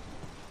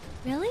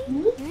 Really?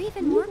 You're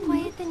even more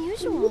quiet than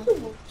usual.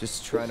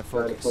 Just trying to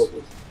focus.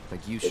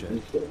 Like you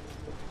should.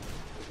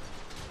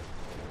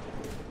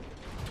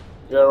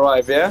 You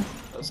arrive, yeah?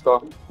 Let's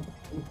go.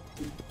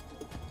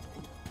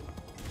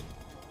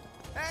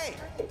 Hey,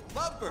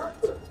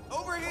 lovebirds,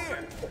 over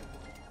here.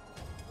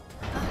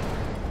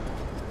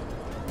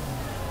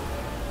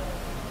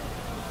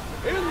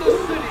 In the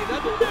city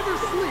that never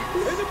sleeps,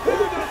 in the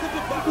paradise of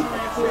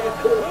debauchery and sin,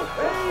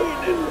 profane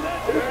and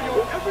leisure,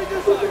 your every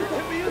desire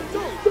can be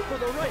indulged for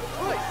the right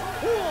price.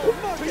 All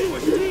money to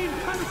esteem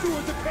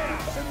connoisseurs of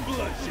chaos and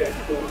bloodshed.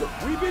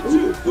 We bid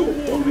you the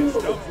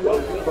warmest of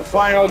welcome. We're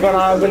finally gonna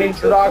have an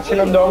introduction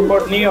on the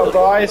Corneo,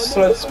 guys.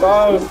 Let's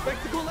go.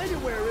 Spectacle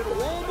anywhere in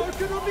Wall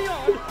Market or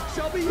beyond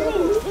shall be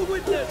yours to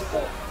witness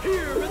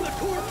here in the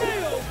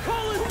Corneo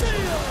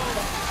Coliseum.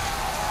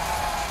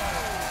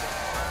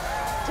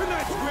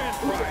 Tonight's grand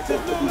prize is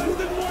no less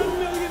than 1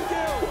 million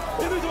gil,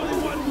 and there's only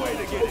one way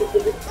to get it.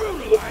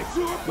 Brutalize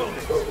your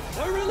opponents,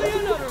 thoroughly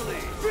and utterly,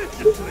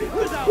 viciously,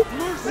 without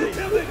mercy,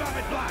 till they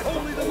vomit blood.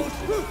 Only the most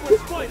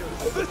ruthless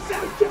fighters, the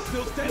savages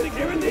still standing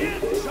here in the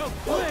end, shall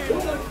claim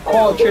the...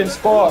 Coach and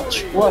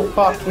Scorch. What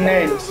fucking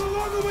names? The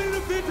long-awaited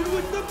event in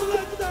which the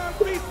blood-star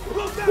beast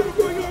will down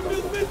for your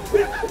amusement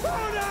with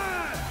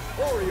opponent!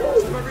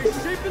 Warriors of every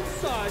shape and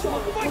size will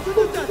fight to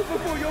the death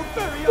before your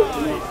very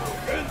eyes!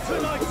 In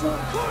tonight's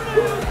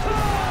Corneo Cup!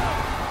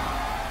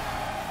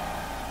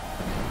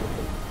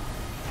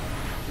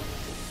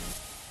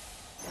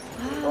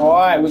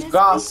 Alright, we've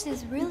got... This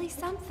is really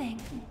something.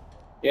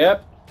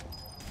 Yep.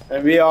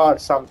 And we are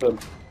something.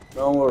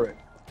 Don't worry.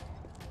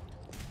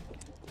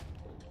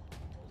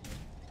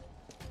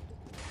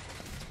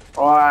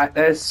 Alright,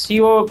 let's see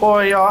what we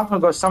got here. We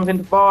got something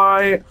to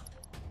buy.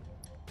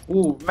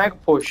 Ooh, mega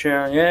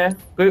potion, yeah.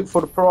 Good for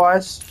the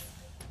price.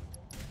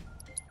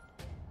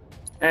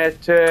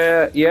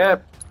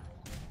 Yep.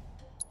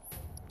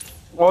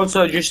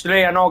 Also, just to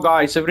let you know,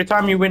 guys, every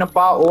time you win a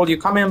battle, you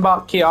come in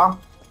back here.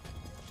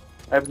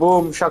 And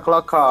boom,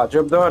 shakalaka,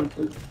 job done.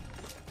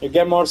 You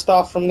get more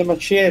stuff from the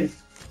machine.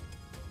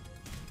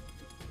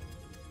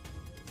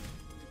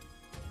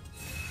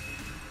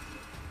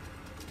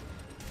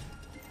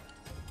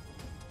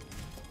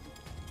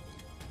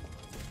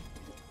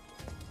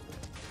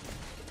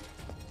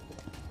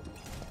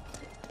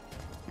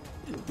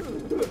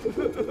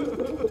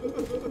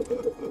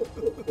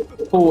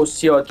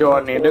 Pause your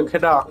Johnny, look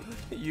at that.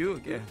 You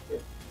again.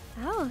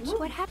 Ouch,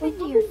 what happened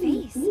to your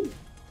face?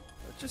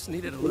 I just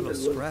needed a little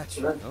scratch,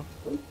 you know?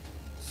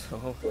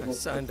 So I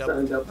signed up.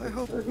 I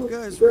hope you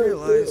guys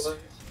realize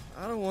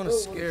I don't want to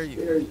scare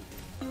you.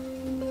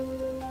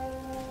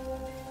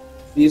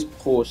 These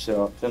poor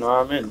shots, you know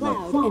what I mean?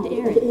 Cloud and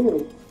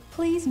Aaron,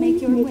 please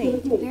make your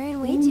way. You're in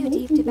way too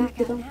deep to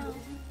back out now.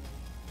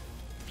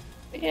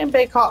 He ain't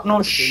back up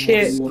no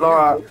shit,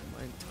 like.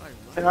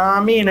 You know what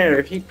I mean,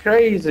 Eric? You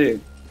crazy.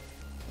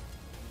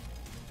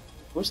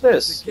 What's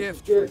this? It's a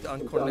gift for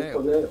Don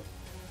Corneo.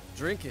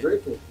 Drink it,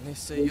 and they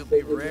say you'll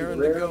be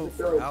raring to go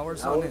for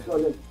hours on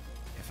end.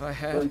 If I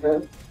had,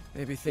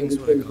 maybe things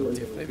would have gone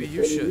different. Maybe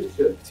you should.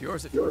 It's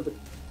yours if you...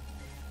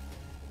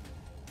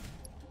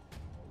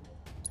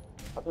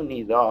 I don't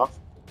need that.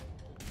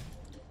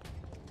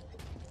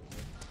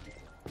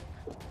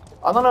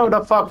 I don't know what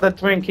the fuck that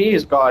drink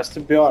is, guys, to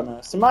be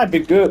honest. It might be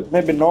good,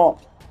 maybe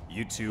not.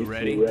 You two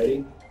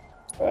ready?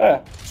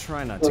 Yeah.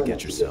 Try not to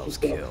get yourselves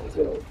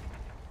killed.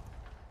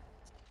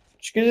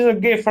 Just 'cause it's a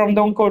gift from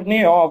Don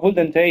Corneo, I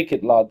wouldn't take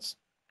it, lads.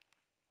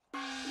 For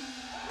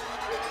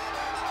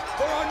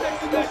our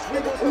next match, we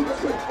welcome the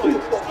Street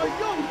Fighters, a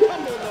young couple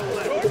no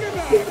less. Talking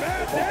about a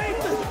bad day?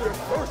 This is their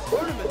first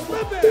tournament, the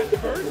bad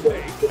first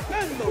day,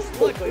 and most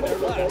likely their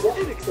last,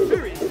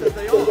 inexperienced as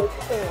they are. Or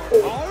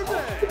are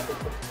they?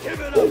 Give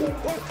it up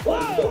for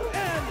Cloud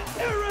and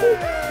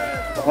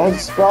Aaron!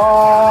 Let's go!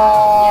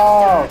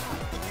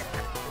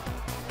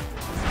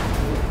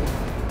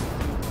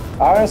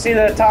 I don't see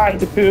the time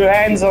to put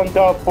hands on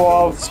top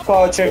of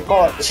Scotch and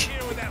Koch.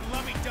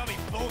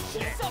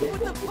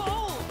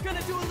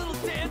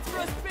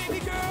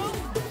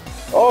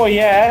 Oh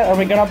yeah, and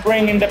we're gonna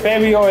bring in the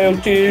baby oil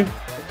too.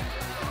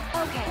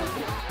 Okay,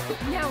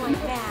 now I'm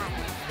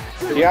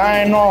mad. Yeah,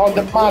 I know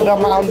the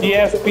madam and the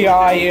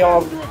FBI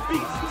of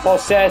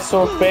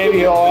possessor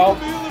baby oil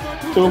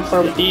took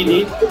from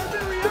Didi,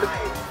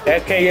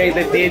 aka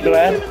the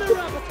Diddler.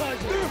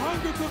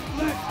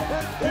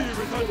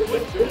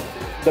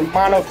 The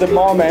man of the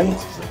moment.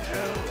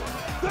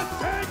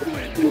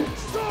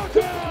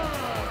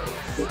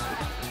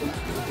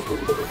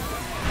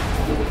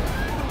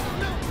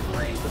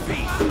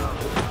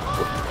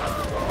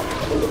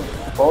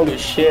 Holy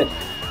shit.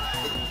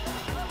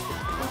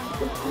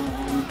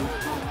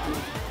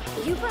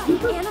 You brought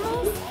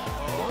animals?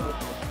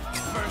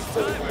 First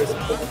timers,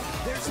 huh?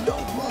 There's no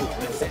rule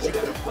that says you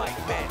gotta fight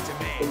man to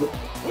man.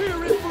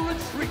 We're in for a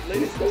treat,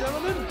 ladies and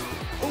gentlemen.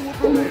 Who will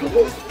prevail in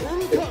this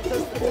brutal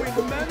contest between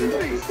the man and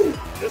beast?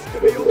 This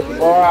could be over.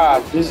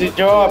 Wow, easy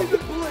job.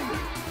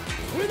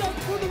 Without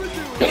further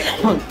ado, the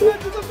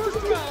match of the first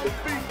round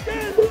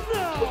begins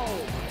now.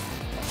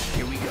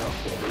 Here we go.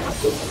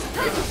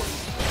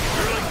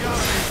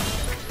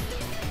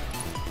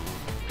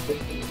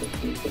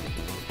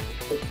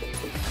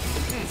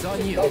 It's on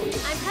you. I'm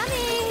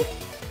coming!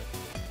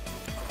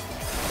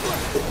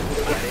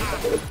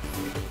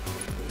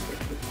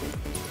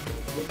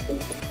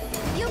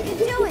 You can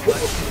do it!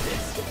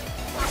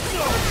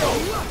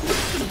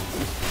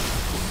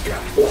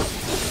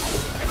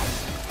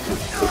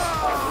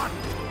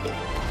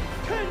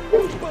 Can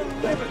you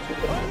believe it?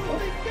 I don't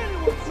think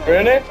anyone saw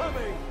Really? it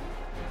coming.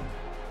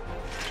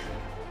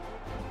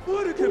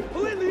 What a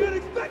completely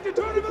unexpected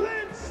turn of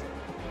events!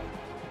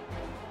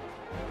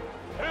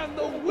 And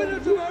the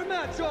winners of our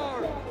match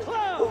are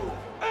Cloud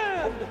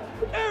and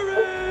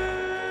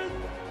Aaron!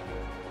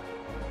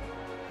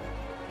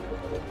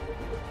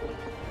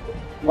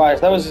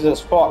 Guys, that was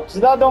just fuck. Is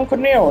that Don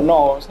Corneo?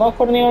 No, it's not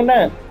Corneo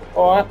then.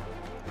 Alright.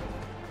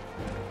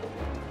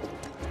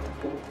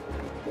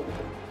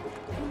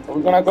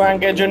 We're gonna go and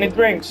get Johnny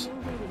drinks.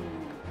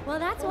 Well,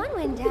 that's one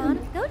win down.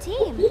 Go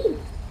team!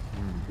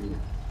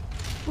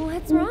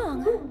 What's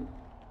wrong?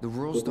 The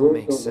rules don't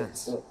make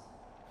sense.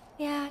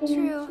 Yeah,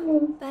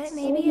 true. But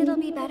maybe it'll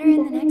be better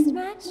in the next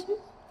match?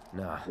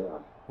 Nah,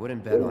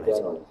 wouldn't bet on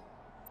it.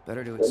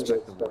 Better to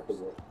expect the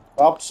worst.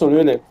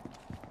 Absolutely.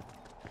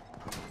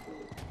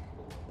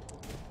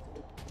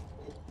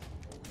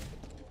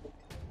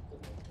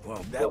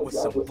 Well, that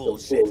was some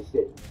bullshit.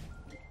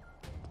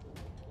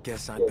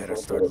 Guess I better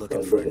start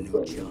looking for a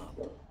new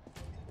job.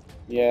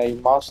 Yeah, you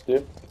must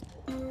do.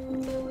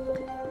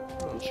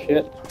 Oh,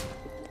 shit.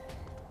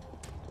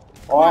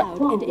 Alright.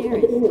 Cloud and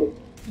Aaron,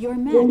 your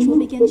match will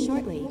begin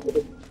shortly.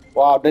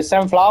 Wow, they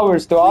send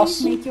flowers to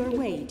us. Please make your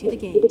way to the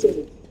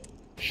gate.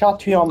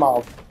 Shut your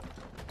mouth.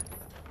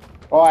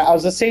 Alright,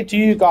 as I say to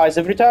you guys,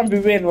 every time we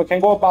win, we can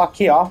go back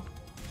here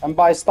and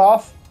buy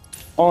stuff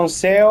on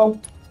sale.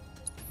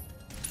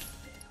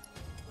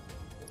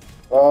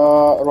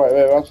 Right,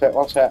 wait,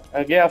 one sec.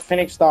 Get a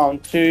Phoenix down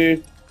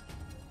to...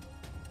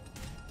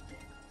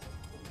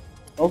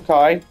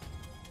 Okay.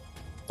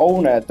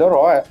 Own it,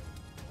 alright.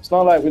 It's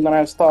not like we don't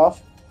have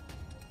stuff.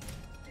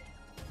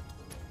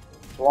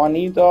 Do I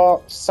need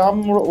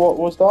some... What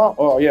was that?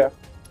 Oh, yeah.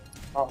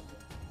 Oh.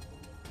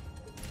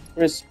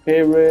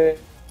 Spirit.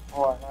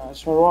 Alright,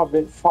 nice. Alright,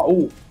 bit far.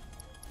 Ooh.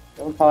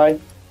 Okay.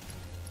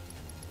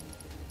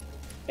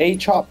 8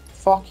 chop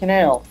Fucking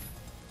hell.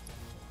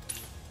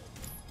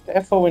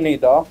 Therefore we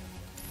need that.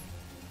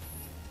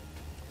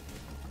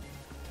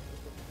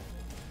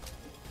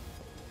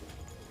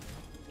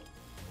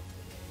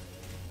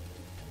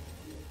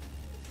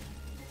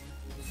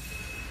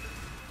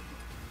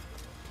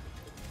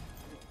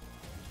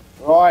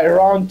 Right,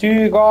 round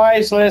 2,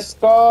 guys. Let's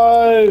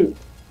go.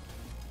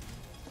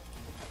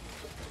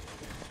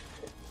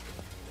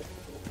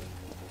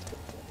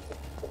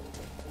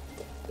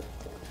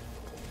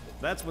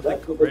 That's what they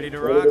ready to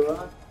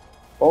rock?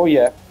 Oh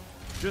yeah.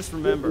 Just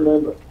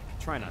remember,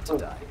 try not to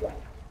die.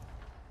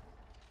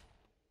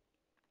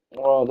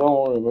 Oh, don't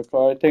worry,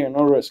 because I take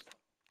no risk.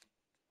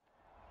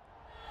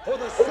 For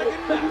the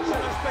second match in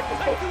our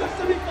spectacular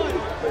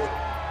semifinals,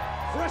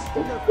 fresh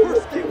from their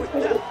first day with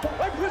death,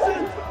 I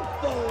present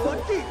the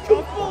Lucky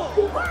Couple.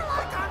 We're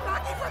like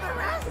unlucky for the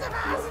rest of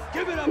us.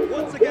 Give it up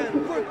once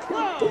again for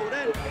Cloud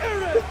and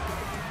Eric.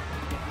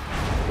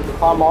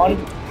 Come on.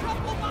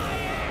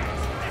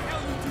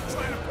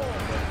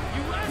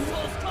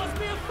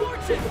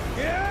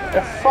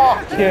 Yeah,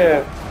 fuck you.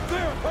 Their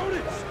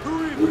opponents, the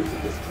Reavers of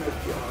this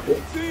junkyard,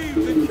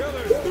 thieves and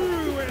killers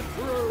through and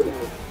through.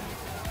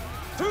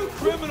 Two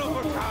criminals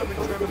are common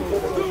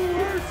criminals, the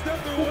worst of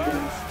the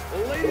worst.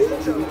 Ladies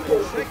and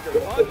gentlemen, check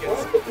their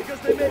pockets because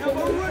they may have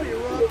already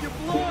robbed you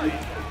blind.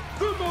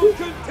 The most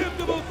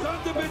contemptible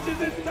sons of bitches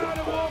this town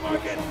of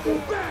Walmarket,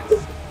 Bats.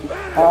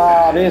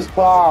 Ah, these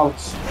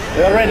clowns.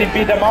 We already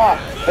beat them up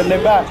and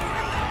they're back.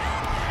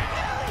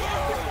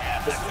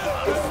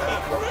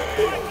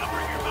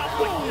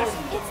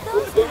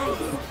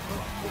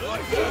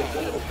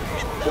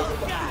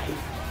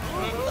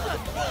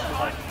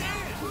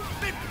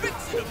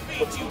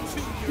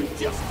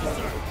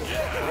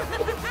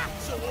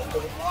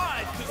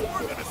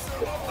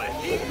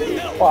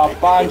 What a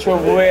bunch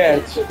of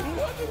weirds.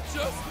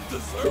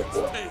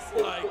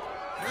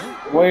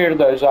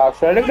 Weirdos,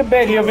 actually. Look at the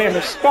belly of him.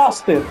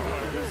 Disgusting.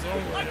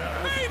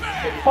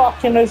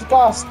 Fucking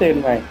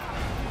disgusting, mate.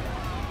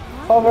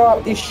 Cover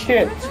up this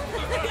shit.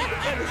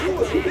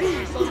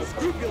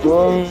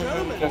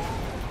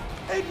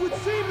 It would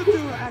seem that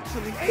there are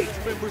actually 8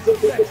 members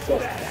of that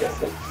status.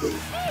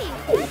 Hey,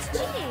 that's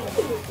cheating.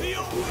 The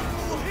only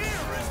rule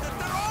here is that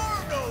there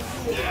are no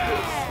rules.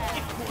 Yeah.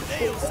 If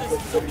Corneo says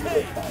it's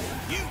okay,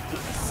 you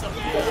suck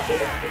it.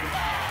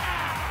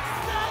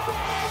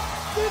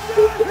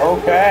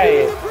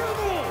 Okay.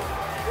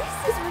 This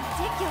is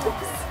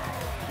ridiculous.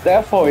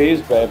 Therefore he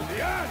is, babe.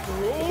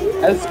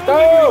 Let's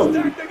go!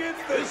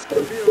 This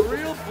could be a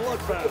real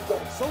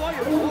bloodbath. So I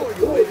implore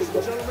you, ladies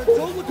and gentlemen,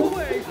 don't look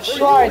away. That's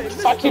right,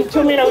 fucking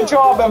 2-minute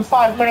job and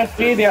 5-minute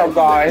video,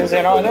 guys.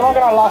 You know, they're not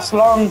gonna last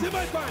long.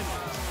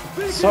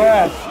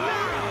 Swear.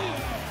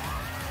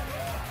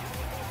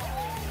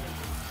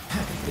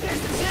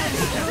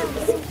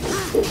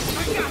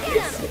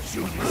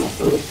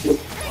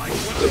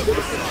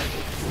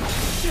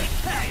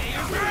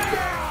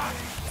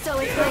 So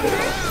it's my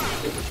turn?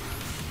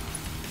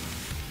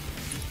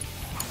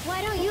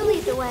 Why don't you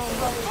lead the way?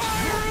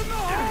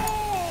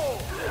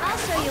 I'll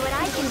show you what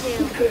I can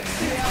do.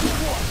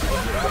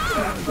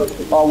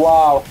 Oh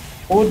wow.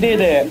 Who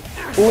did it?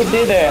 Who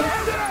did it?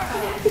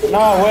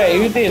 No way,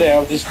 who did it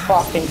of this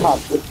fucking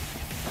cunt?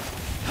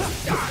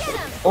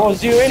 What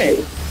was you in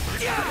it?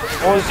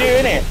 What was you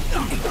in it?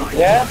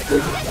 Yeah?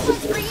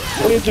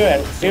 What are you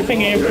doing? You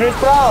think you're pretty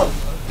proud?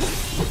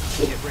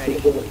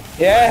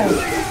 Yeah?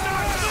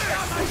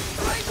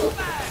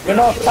 You're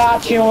not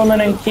touching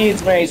women and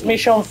kids, mate. It's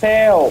mission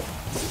fail.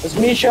 It's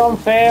mission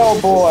fail,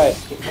 boy.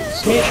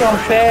 It's mission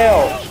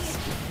fail.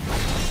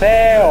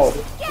 Fail.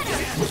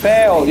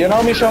 Fail. You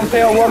know mission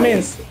fail what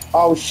means?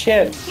 Oh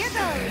shit.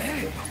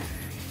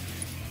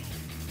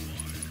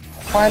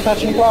 Fine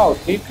touching Cloud.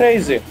 Are you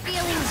crazy?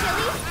 Feeling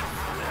chilly?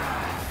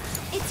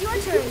 It's your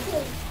turn.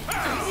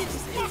 I'm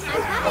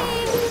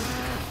coming.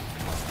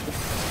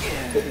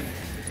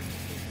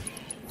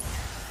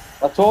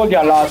 I told you,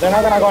 lads, they're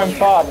not gonna go in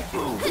far. You've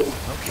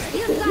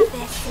got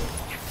this.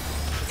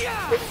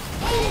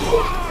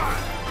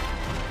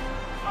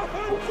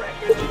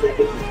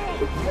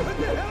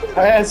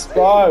 Let's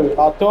go.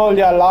 I told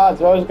you, lads,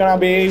 it was gonna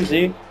be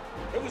easy.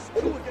 It was 2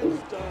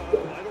 against, I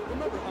don't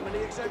remember how many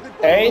exactly.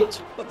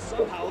 8. But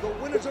somehow the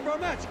winners of our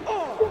match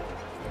are...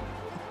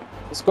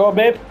 Let's go,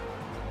 babe.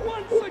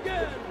 Once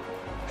again,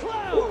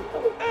 Cloud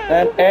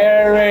And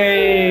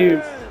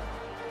Eric.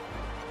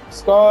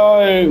 Let's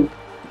go.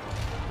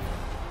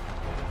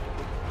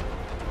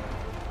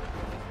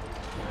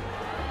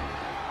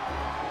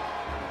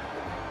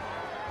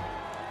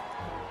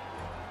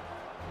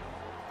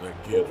 That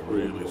kid's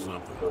really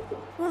something.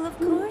 Well, of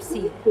course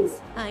he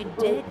is. I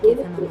did give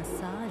him a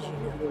massage, you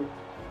know.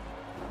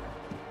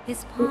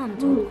 His palm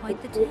told quite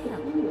the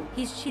tale.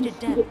 He's cheated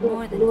death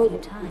more than a few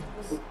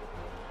times.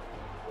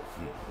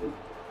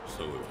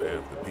 So have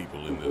half the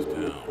people in this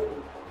town.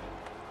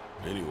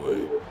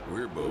 Anyway,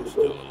 we're both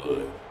still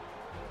alive.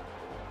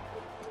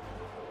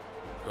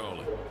 Call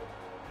it.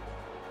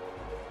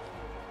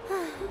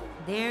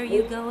 There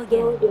you go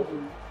again.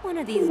 One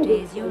of these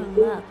days, your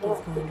luck is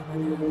going to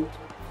run out.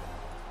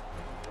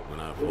 when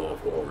I fall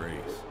from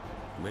grace.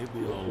 Maybe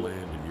I'll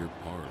land in your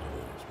parlor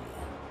once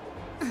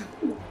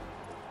more.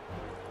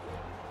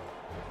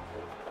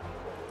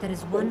 That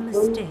is one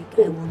mistake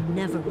I will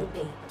never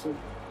repeat.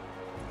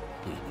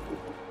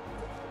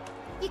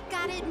 You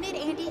gotta admit,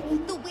 Andy,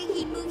 the way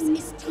he moves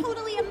is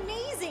totally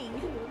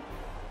amazing.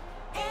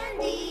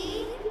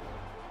 Andy!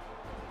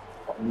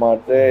 Oh my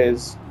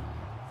days.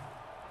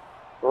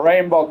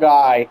 Rainbow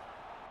guy.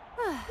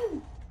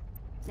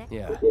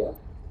 Yeah.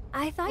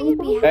 I thought you'd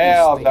be happy.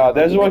 Hell no,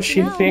 that's what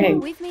she No,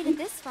 thinks. we've made it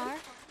this far.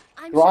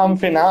 Grand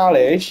finale,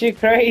 is she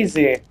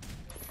crazy?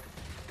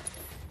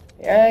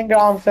 Yeah,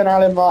 grand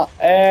finale my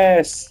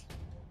ass,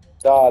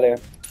 darling.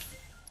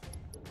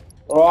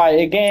 Right,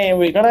 again,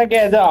 we're gonna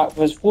get that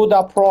because food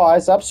at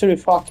price, absolute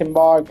fucking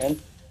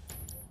bargain.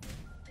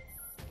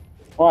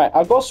 Right,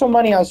 I got some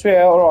money as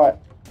well. Right,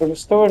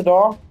 restore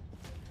door.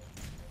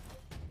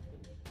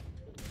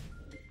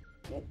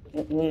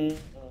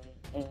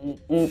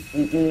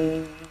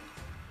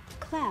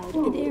 Cloud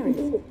and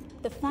Aerith.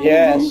 The final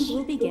Yes. round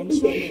will begin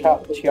shortly.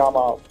 Shut your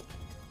mouth.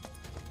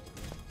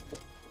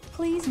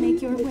 Please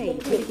make your way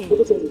to the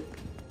gate.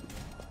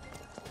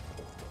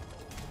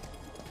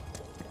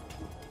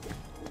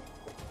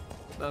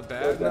 Not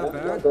bad, not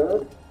bad.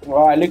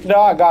 Right, look at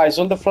that, guys.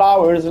 All the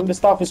flowers, all the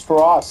stuff is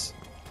for us.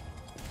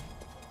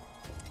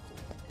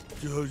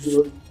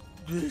 Does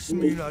this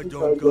mean I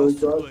don't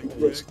gossip like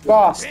this?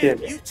 Disgusting.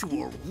 Man, you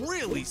two are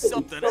really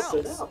something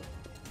else.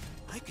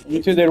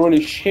 You two, they're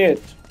really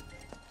shit.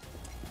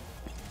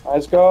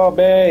 Let's go,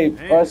 babe.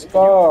 Let's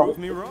go. Prove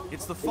me wrong.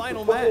 It's the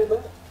final match.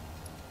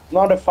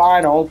 Not the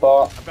final,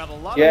 but I've got a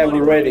lot yeah, of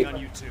money we're ready. riding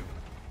on you two.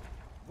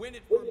 Win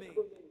it for me.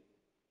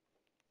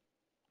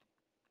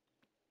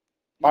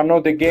 I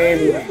know the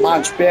game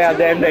much better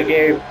than the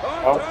game.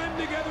 Our time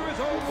together is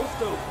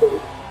almost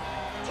over.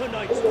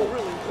 Tonight's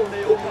thrilling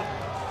Corneo Cup,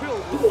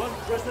 filled with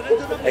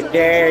unprecedented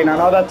Again,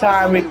 another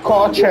time with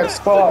Coach and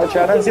Scotch.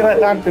 I don't see the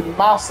time to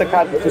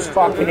massacre this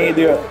fucking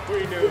idiot.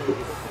 We know.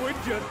 We're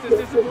just as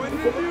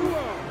disappointed as you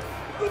are.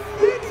 But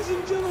ladies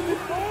and gentlemen,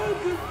 all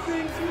good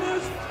things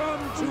must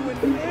come to an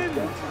end.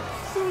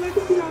 So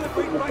let's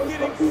celebrate by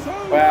getting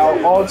so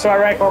Well, also I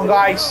reckon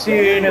guys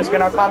soon is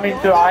gonna come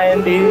into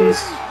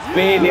IND's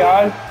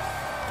video.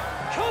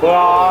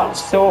 But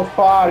so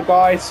far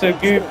guys, so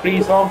good.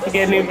 Please don't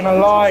forget leaving a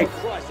like.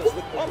 Surprise us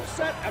with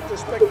upset after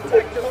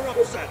spectacular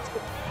upset.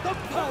 The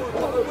power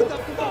couple with the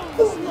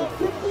boundless love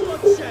for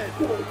bloodshed.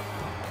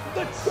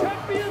 The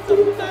champions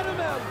of Madam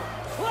M,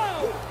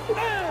 Cloud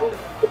and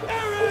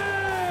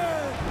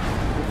Aaron!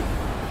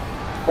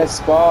 Let's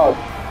go.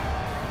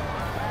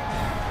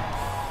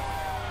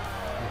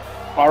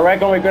 I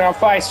reckon we're gonna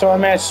fight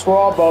some MS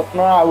robot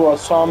now or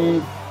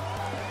some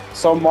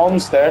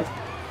monster.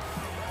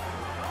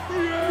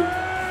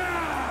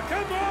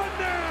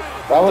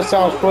 That would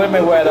sound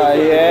flimmy weather,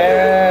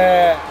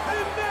 yeah.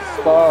 Let's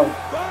go.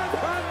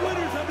 Five-time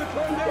winners of the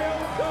Corneo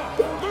Cup.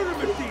 Murder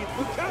machines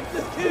with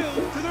countless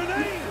kills to their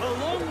name,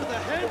 along with a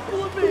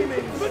handful of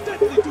maimings. But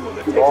definitely two of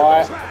the takes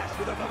of trash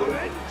with a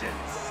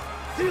vengeance.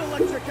 The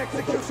Electric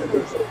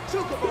Executioners,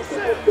 Chocobo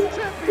Sam's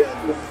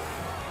champions,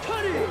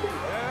 Cuddy and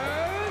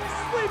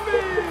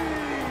Sleepy.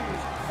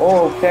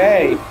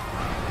 Okay.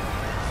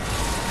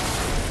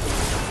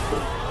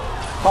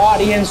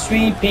 Party and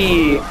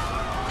Sweepy.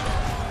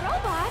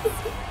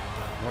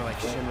 More like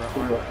Shinra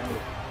armor.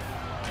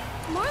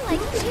 More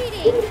like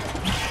cheating.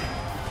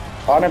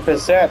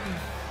 100%.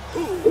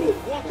 Who will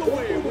walk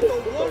away with the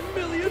 1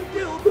 million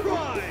guild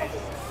prize?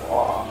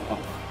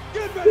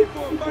 Get ready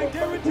for a fight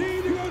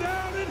guaranteed to go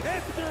down in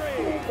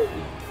history.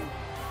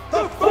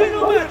 The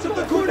final match of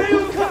the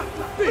Corneo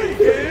Cup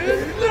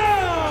begins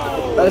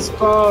now. Let's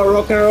go,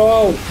 rock and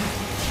roll.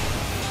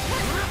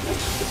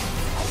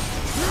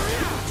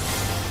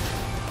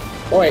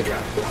 Wait.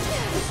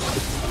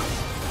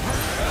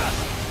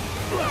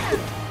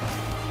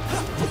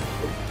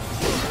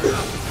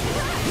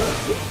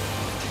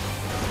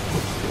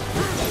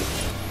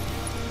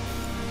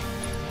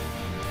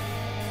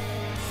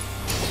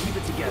 Keep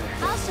it together.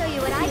 I'll show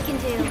you what I can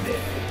do.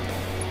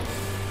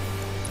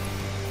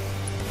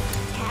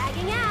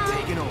 Tagging out.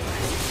 Taking over.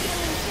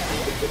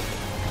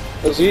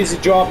 It's an easy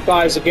job,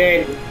 guys,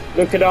 again.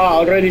 Look at that,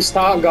 already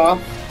Starga.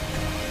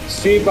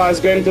 Sweeper's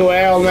going to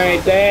hell,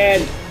 mate,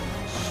 dead.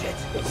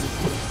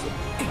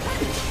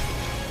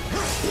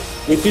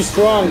 You're too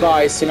strong,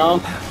 guys, you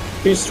know?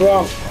 Too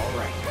strong.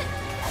 Alright.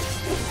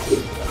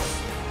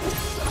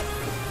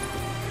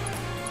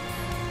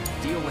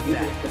 Deal with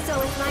that.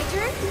 So it's my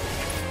turn?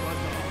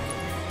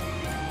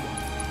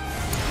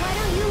 Why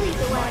don't you lead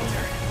the way?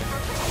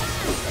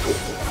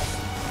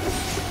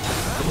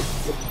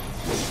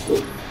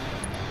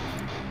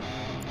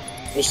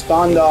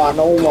 Standa,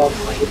 no more.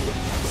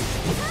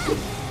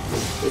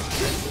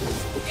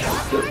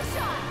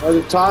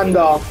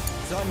 Thunder.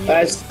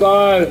 Let's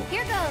go.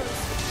 Here goes.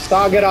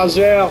 Stagger as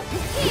well.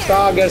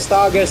 Stagger,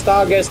 stagger,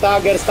 stagger,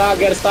 stagger,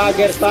 stagger,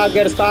 stagger,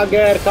 stagger,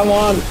 stagger. Come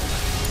on.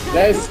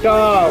 Let's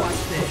go.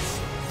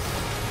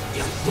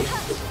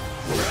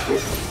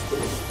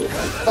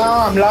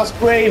 Damn, last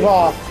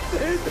braver.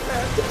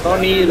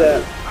 Don't need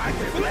it. I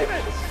can believe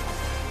it!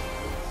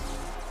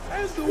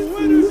 As the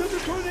winners of the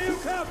Corneo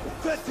Cup,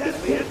 the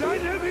deadly and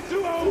dynamic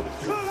duo,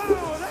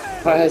 Cloud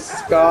and...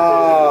 Let's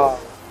go.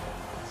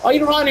 Are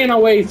you running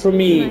away from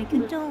me? My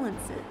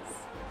condolences.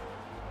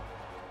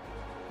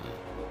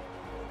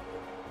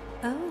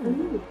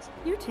 Oh,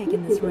 you're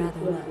taking this rather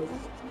well.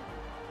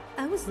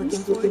 I was looking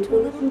forward to a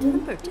little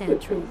temper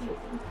tantrum.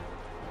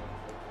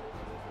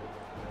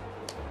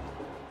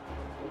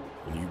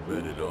 When you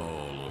bet it all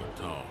on a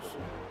toss,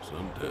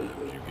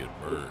 sometimes you get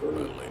burned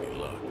by Lady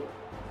Luck.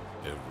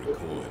 Every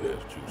coin has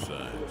two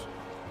sides.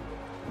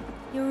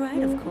 You're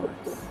right, of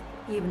course,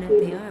 even if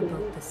they are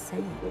both the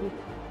same.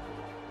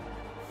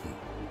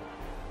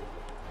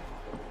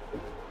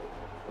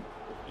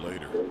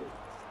 Later.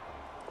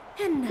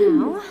 And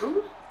now,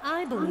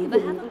 I believe I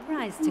have a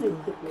prize to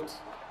collect.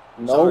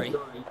 Sorry.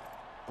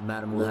 The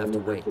madam will have to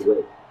wait.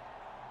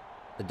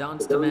 The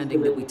Don's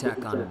demanding that we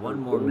tack on one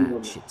more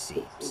match, it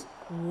seems.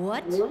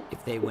 What?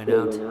 If they win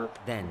out,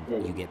 then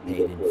you get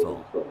paid in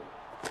full.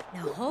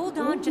 Now hold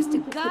on just a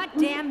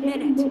goddamn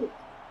minute.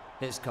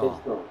 His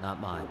call, not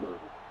mine.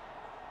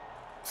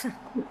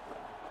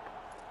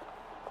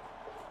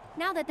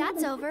 Now that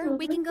that's over,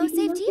 we can go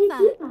save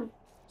Tifa.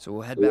 So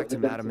we'll head back to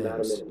Madame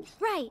M's.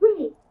 Right.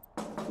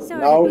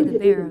 Sorry to be the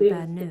bearer of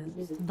bad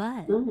news,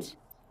 but...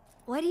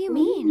 What do you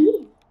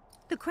mean?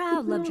 The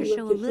crowd loved your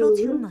show a little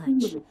too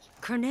much.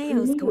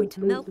 Corneo's going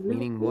to melt...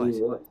 Meaning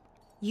what?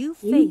 You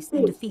face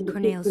and defeat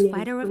Corneo's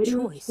fighter of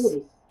choice.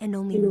 And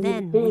only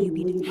then will you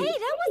be... Hey,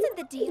 that wasn't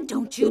the deal.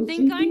 Don't you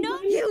think I know?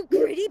 You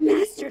greedy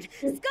bastard!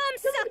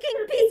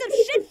 Scum-sucking piece of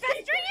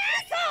shit-festering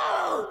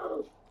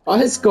asshole!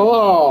 Let's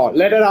go.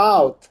 Let it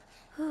out.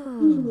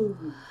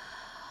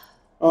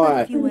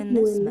 Alright. If you win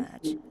this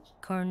match,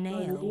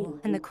 Corneo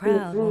and the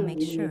crowd will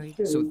make sure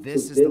you... So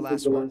this is the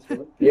last one?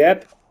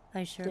 Yep.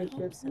 I sure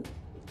hope so.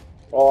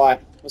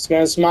 Alright, let's go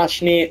and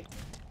smash it.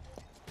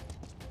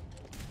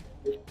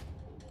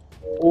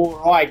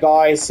 Alright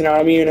guys, you know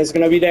what I mean? It's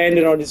gonna be the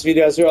ending of this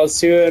video as well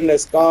soon.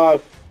 Let's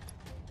go.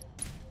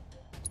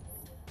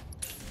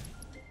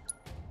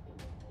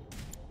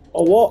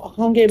 Oh what? I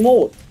can't get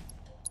more.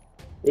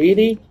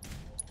 Really?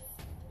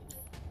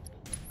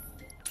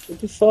 What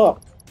the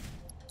fuck?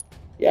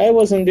 Yeah, I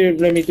wasn't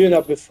let me do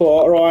that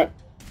before, alright.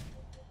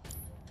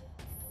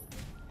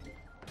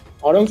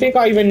 I don't think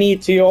I even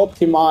need to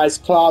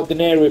optimize Cloud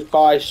and Air with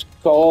guys,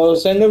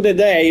 because end of the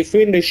day, if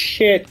we're in the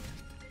shit,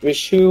 we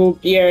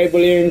should be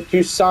able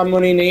to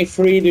summon in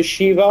A3 the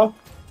Shiva.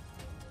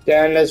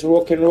 Then let's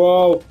rock and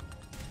roll.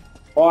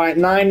 Alright,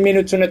 9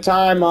 minutes on the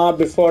timer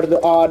before the,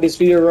 this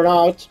video run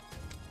out.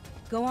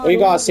 Go on. What you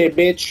gotta say,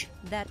 bitch?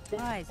 That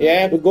prize.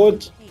 Yeah, we're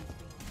good.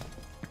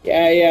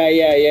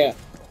 Yeah.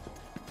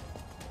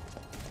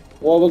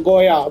 What we got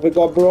here? We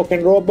got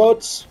broken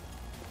robots.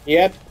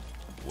 Yep.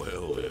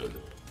 Well then,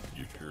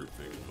 you sure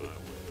fixed my way.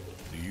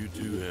 Do you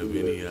two have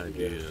any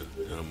idea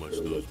how much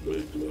those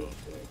mechs cost?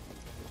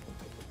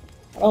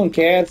 I don't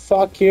care.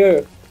 Fuck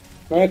you.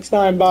 Next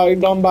time,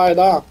 don't buy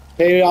that.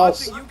 Pay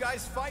us. You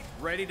guys fight,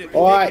 ready to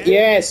Alright,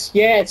 yes.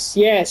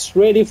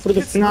 Ready for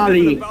the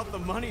finale. It's not about the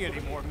money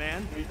anymore,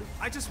 man.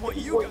 I just want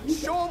you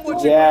guys. Show them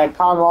what you Yeah, got.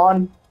 come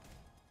on.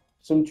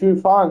 Some true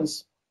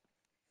fans.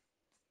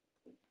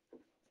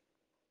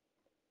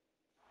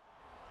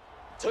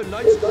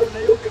 Tonight's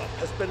Corneo Cup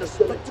has been a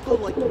spectacle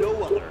like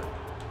no other.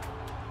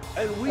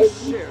 And we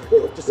shared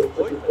your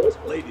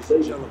disappointment, ladies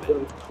and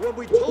gentlemen, when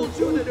we told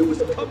you that it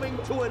was coming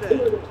to an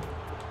end.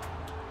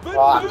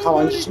 But come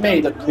on, just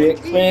made a quick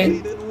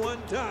thing. than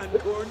one time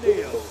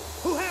Corneo,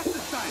 who has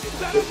decided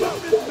that a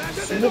bonus match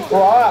is in order.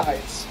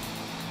 Surprise.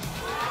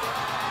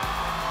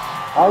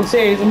 I would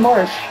say it's more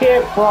a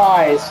shit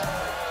prize.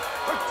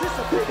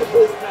 Participating in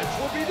this match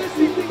will be this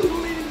evening's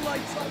leading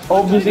lights.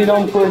 Obviously,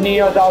 Don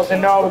Corneo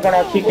doesn't know we're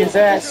gonna kick his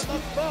ass.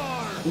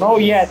 No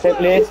yet,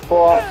 at least,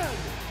 but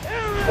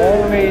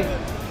always.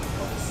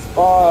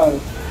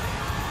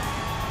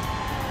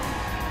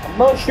 I'm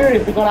not sure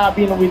if we're gonna have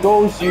been with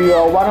Ozu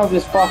or one of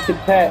these fucking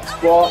pets,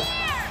 but.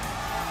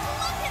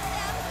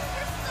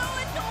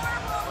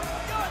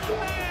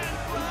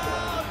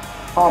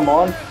 Come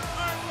on.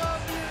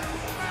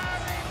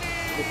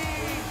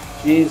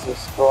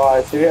 Jesus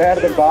Christ, have you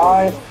heard the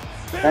guy?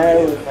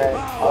 Hey, man.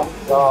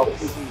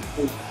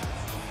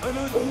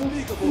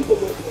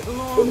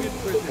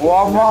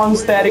 One wrong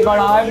steady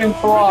gonna have him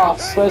for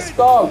us. Let's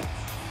go.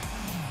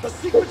 The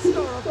secret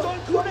star of Don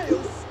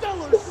Corneo's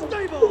stellar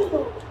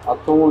stable. I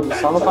told you,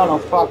 some kind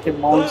of fucking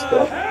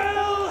monster.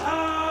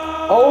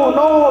 Oh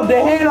no,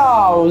 the Hell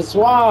House!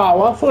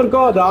 Wow, I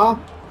forgot, huh?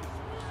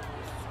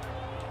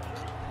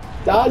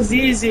 That's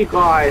easy,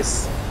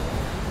 guys.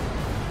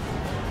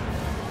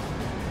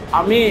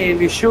 I mean,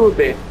 it should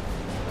be.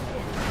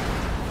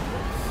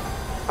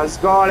 Let's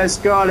go,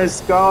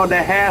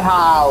 the Hell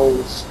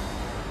House.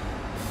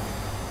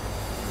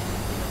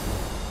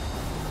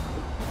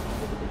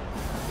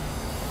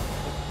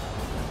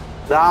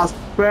 That's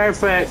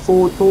perfect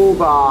for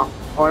Tuba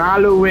on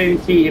Halloween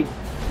team.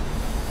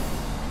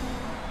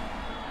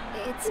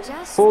 It's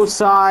just... Full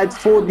side,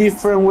 4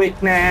 different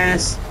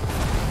weakness.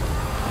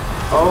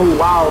 Oh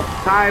wow,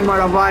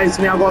 timer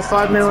advised me I got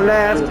 5 minutes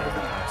left.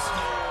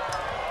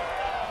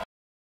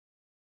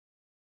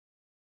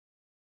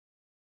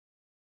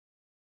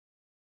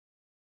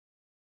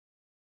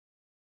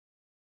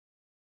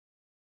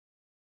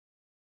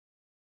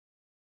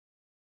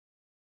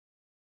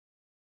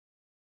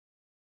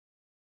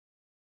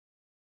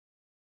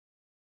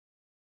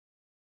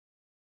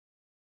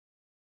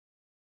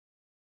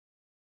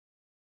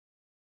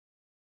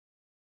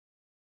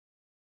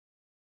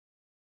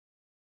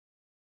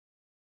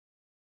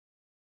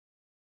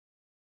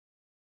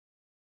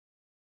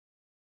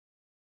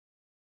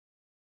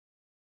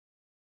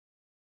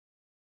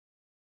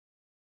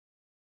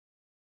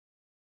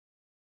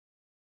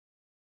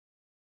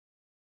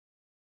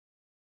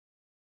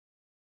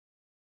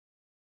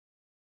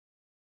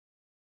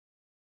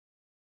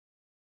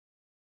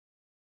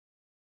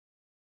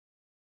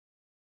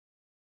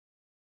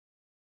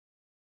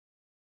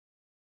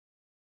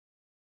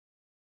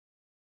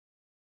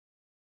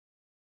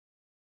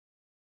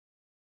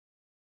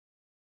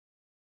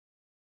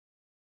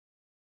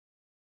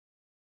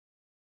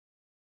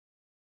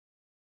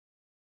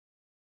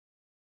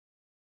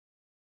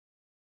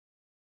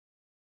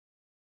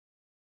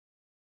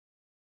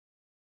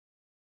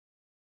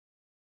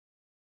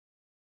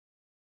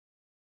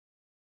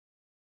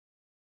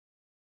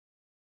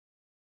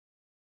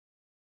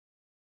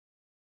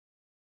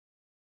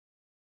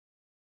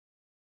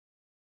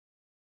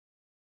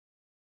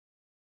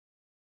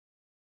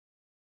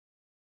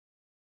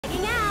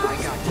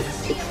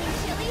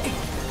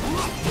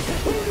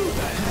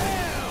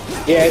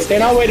 Yeah,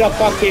 stay away the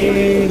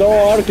fucking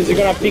door because they're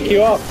gonna pick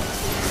you up.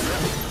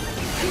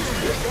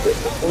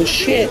 Oh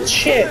shit,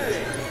 shit.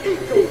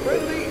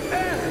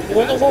 You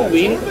wanna go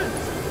win?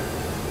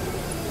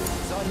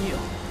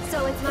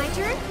 So it's my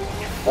turn?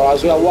 Oh,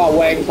 as well, what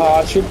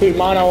wanker? Should put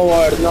mana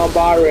word, no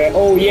barrier.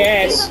 Oh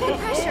yes!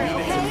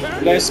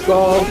 Let's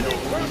go.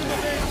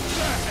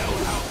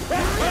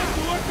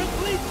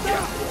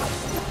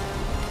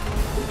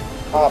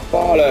 Ah,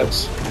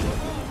 bollocks.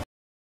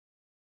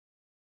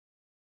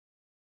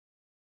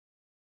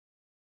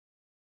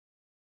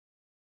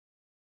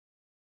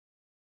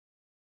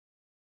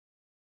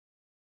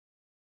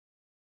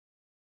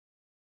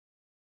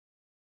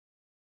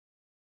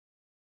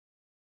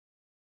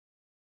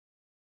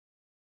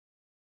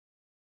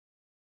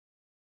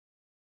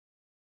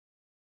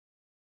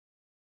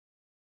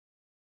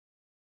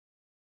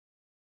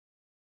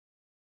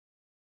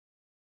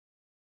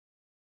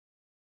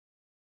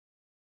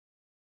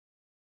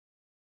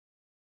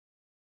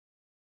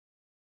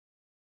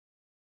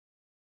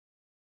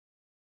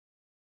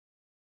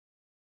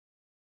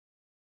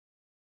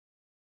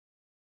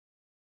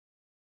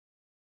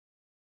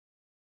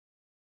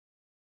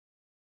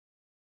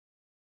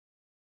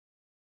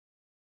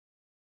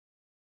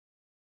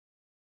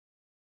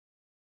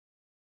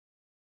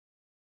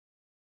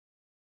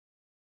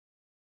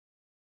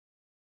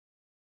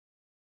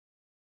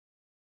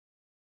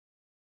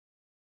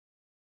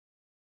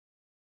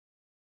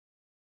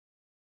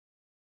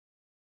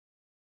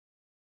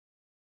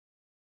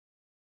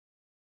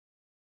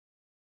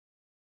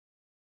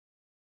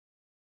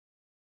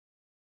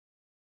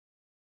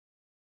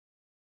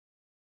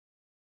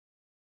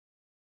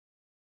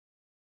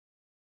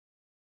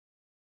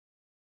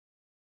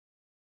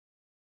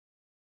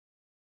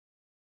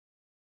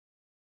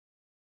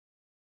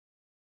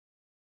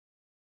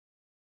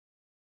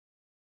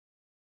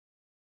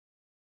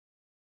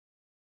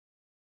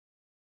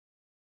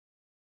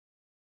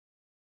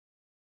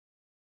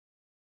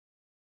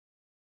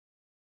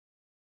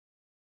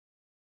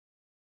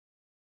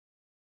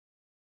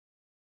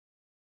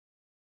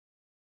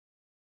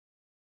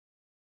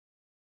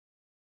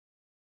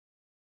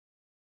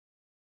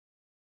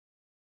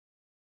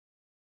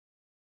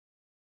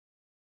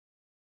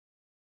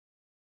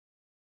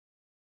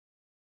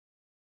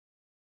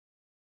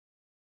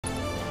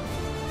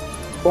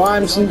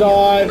 Crimes and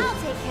dive.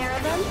 I'll take care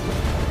of them.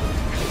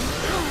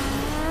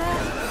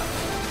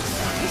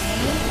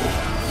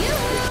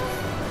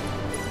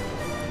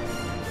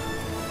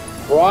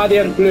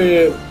 Radiant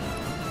Blue.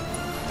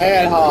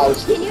 Hell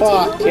House.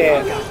 Fuck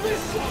it.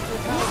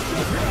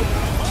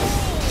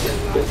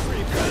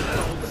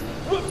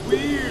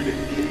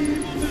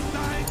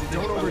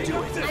 Don't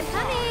overdo it. I'm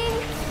coming.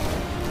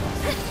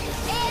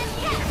 And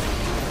catch.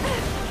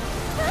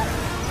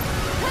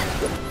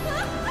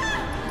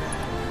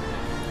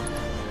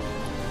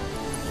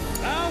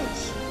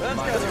 Ouch! That's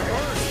gotta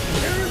hurt.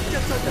 Aaron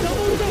gets a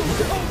double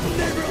dose of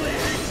neighborly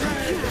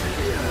hatred.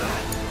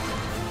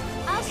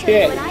 I'll show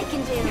Shit. you what I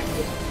can do.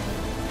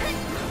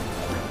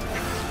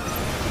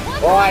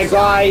 Alright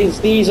guys,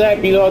 this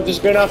episode is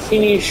gonna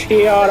finish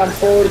here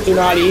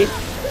unfortunately.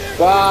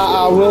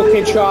 But we'll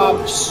catch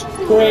up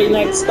straight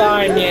next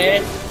time,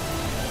 yeah?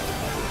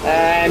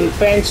 And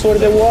thanks for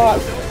the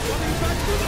watch.